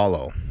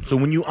unfollow? So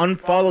when you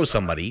unfollow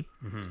somebody,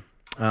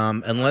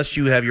 unless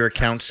you have your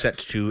account set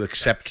to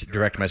accept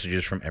direct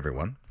messages from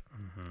everyone,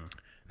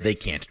 they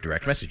can't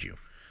direct message you.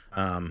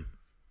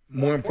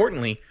 More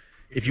importantly,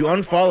 if you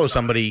unfollow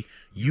somebody,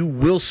 you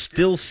will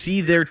still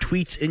see their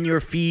tweets in your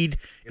feed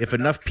if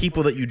enough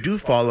people that you do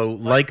follow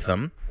like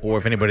them, or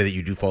if anybody that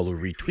you do follow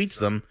retweets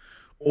them,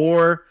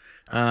 or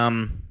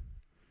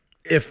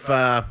if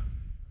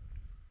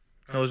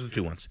those are the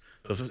two ones.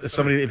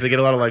 So if they get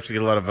a lot of likes, they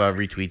get a lot of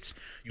retweets,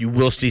 you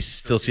will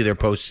still see their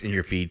posts in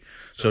your feed.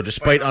 So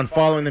despite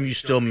unfollowing them, you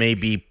still may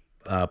be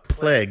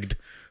plagued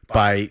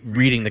by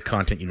reading the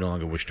content you no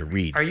longer wish to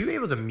read. Are you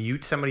able to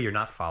mute somebody you're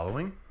not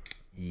following?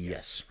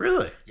 Yes.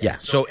 Really? Yeah.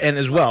 So, and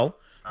as well,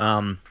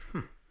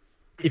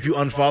 if you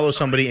unfollow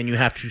somebody and you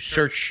have to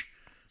search,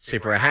 say,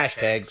 for a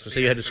hashtag, so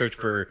say you had to search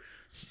for,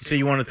 say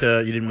you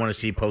didn't want to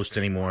see posts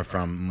anymore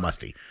from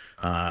Musty.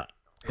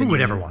 Who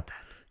would ever want that?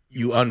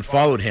 You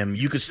unfollowed him,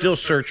 you could still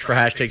search for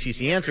hashtag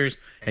CC Answers,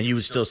 and you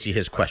would still see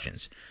his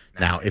questions.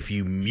 Now, if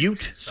you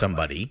mute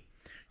somebody,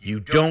 you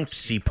don't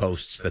see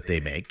posts that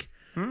they make.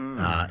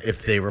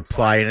 If they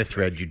reply in a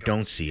thread, you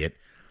don't see it.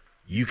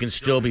 You can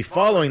still be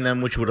following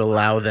them, which would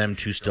allow them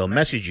to still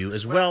message you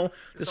as well.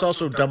 This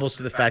also doubles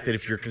to the fact that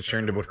if you're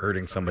concerned about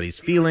hurting somebody's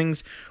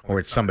feelings or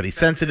it's somebody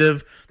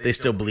sensitive, they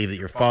still believe that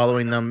you're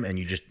following them and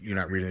you're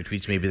not reading their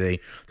tweets. Maybe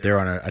they're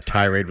on a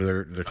tirade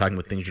where they're talking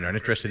about things you're not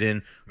interested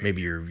in.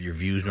 Maybe your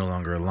views no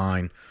longer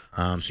align.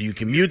 So you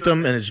can mute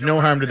them and it's no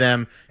harm to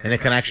them, and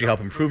it can actually help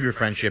improve your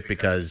friendship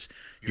because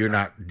you're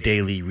not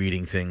daily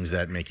reading things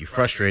that make you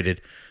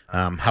frustrated.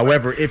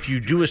 However, if you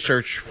do a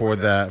search for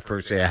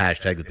say a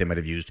hashtag that they might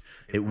have used,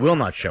 it will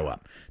not show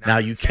up. Now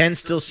you can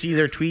still see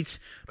their tweets,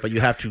 but you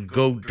have to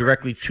go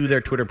directly to their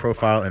Twitter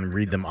profile and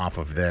read them off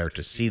of there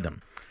to see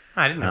them.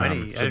 I didn't know any.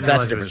 I So didn't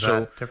that's realize it was different. So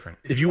that different.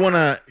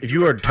 if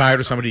you are tired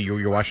of somebody,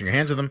 you're washing your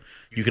hands of them,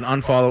 you can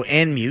unfollow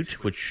and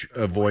mute, which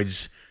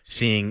avoids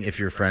seeing if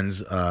your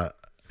friends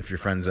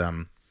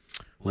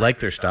like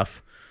their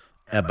stuff.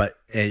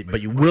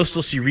 But you will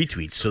still see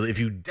retweets. So if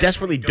you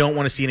desperately don't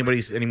want to see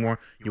anybody anymore,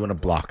 you want to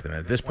block them.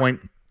 At this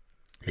point,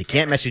 they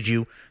can't message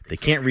you, they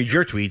can't read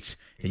your tweets,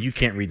 and you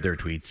can't read their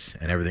tweets,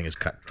 and everything is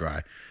cut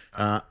dry.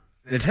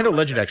 Nintendo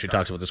Legend actually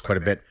talks about this quite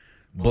a bit.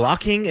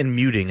 Blocking and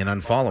muting and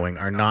unfollowing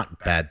are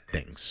not bad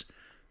things.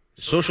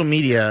 Social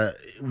media,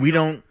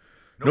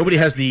 nobody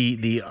has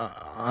the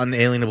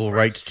unalienable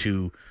right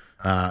to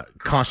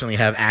constantly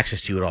have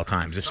access to you at all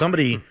times. If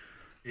somebody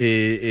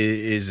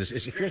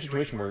if you're in a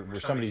situation where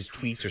somebody's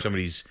tweets or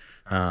somebody's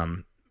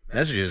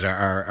messages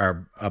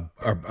are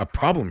a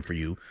problem for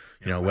you,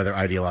 whether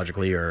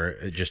ideologically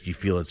or just you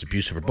feel it's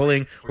abusive or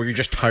bullying, or you're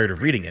just tired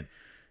of reading it,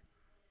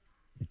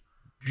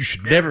 you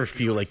should never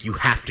feel like you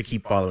have to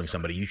keep following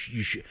somebody. You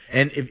should,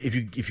 and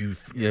if you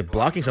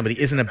blocking somebody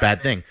isn't a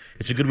bad thing.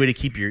 It's a good way to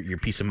keep your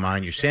peace of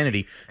mind, your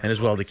sanity, and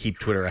as well to keep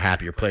Twitter a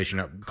happier place.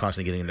 You're not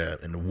constantly getting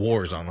into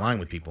wars online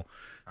with people.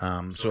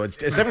 So it's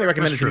definitely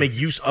recommended to make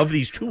use of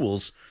these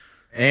tools.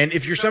 And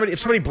if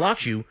somebody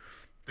blocks you,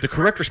 the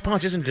correct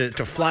response isn't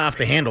to fly off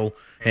the handle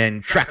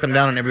and track them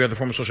down on every other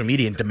form of social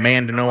media and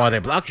demand to know why they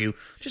blocked you.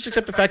 Just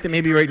accept the fact that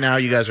maybe right now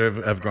you guys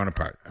have grown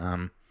apart.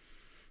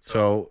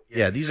 So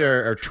yeah, these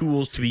are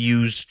tools to be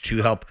used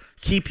to help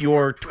keep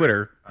your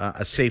Twitter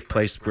a safe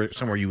place,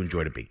 somewhere you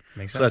enjoy to be.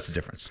 Makes so sense. that's the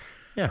difference.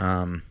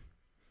 Yeah.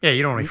 Yeah,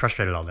 you don't want to be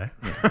frustrated all day.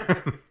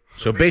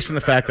 So based on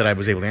the fact that I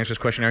was able to answer this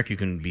question, Eric, you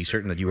can be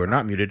certain that you are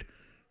not muted.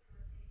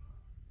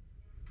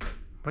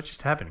 What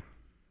just happened?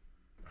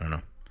 I don't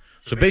know.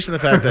 So based on the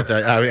fact that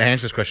I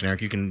answered this question,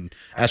 Eric, you can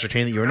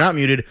ascertain that you are not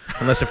muted,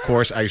 unless, of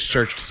course, I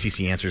searched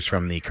CC answers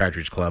from the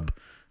Cartridge Club.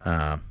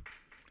 Even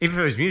if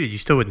it was muted, you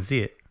still wouldn't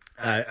see it.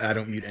 I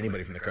don't mute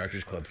anybody from the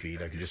Cartridge Club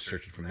feed. I could just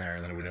search it from there,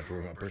 and then I wouldn't have to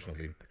worry about my personal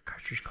feed.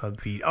 Cartridge Club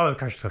feed. Oh, the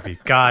Cartridge Club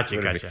feed.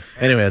 Gotcha.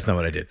 Anyway, that's not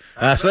what I did.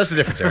 So that's the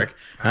difference, Eric.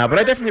 But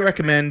I definitely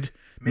recommend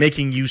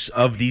making use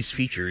of these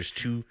features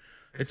to.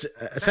 It's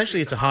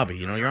essentially a hobby.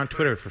 You're on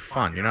Twitter for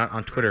fun. You're not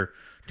on Twitter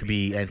to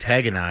be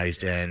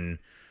antagonized and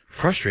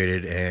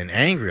frustrated and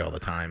angry all the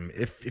time.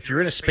 If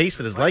you're in a space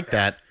that is like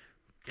that,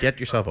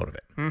 get yourself out of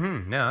it.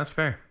 Mm-hmm. Yeah, that's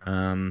fair.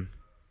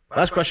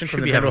 Last question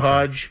from Nintendo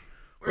Hodge.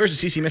 Where's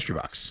the CC Mystery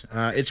Box?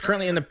 It's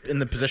currently in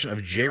the possession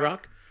of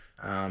J-Rock.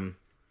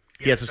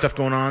 He had some stuff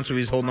going on, so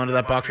he's holding onto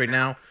that box right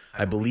now.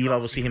 I believe I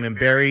will see him in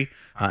Barrie,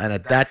 and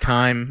at that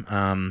time,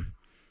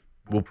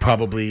 we'll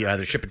probably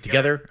either ship it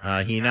together,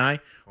 he and I,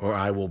 or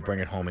I will bring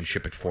it home and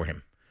ship it for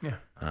him. Yeah.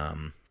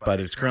 But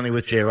it's currently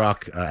with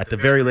J-Rock. At the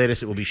very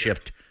latest, it will be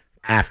shipped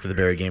after the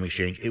Barrie Game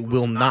Exchange. It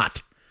will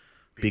not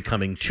be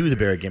coming to the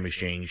Barrie Game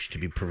Exchange to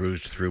be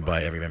perused through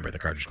by every member of the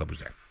Cartridge Club who's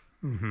there.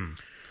 Mm-hmm.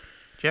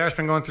 JR's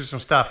been going through some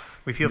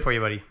stuff. We feel for you,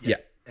 buddy. Yeah,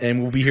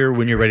 and we'll be here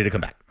when you're ready to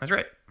come back. That's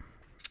right.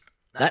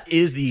 That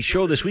is the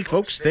show this week,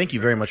 folks. Thank you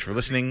very much for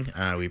listening.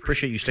 We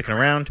appreciate you sticking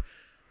around.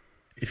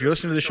 If you're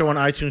listening to the show on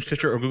iTunes,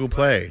 Stitcher, or Google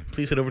Play,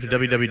 please head over to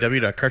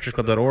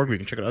www.cartridgeclub.org where you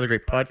can check out other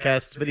great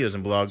podcasts, videos,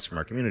 and blogs from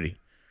our community.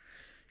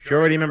 If you're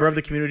already a member of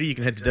the community, you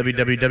can head to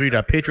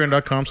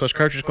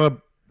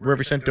www.patreon.com/cartridgeclub, where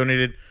every cent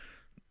donated,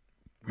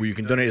 where you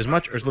can donate as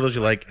much or as little as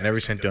you like, and every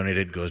cent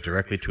donated goes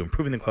directly to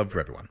improving the club for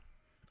everyone.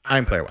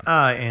 I'm Player One.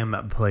 I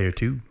am Player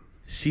 2.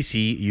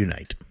 CC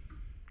Unite.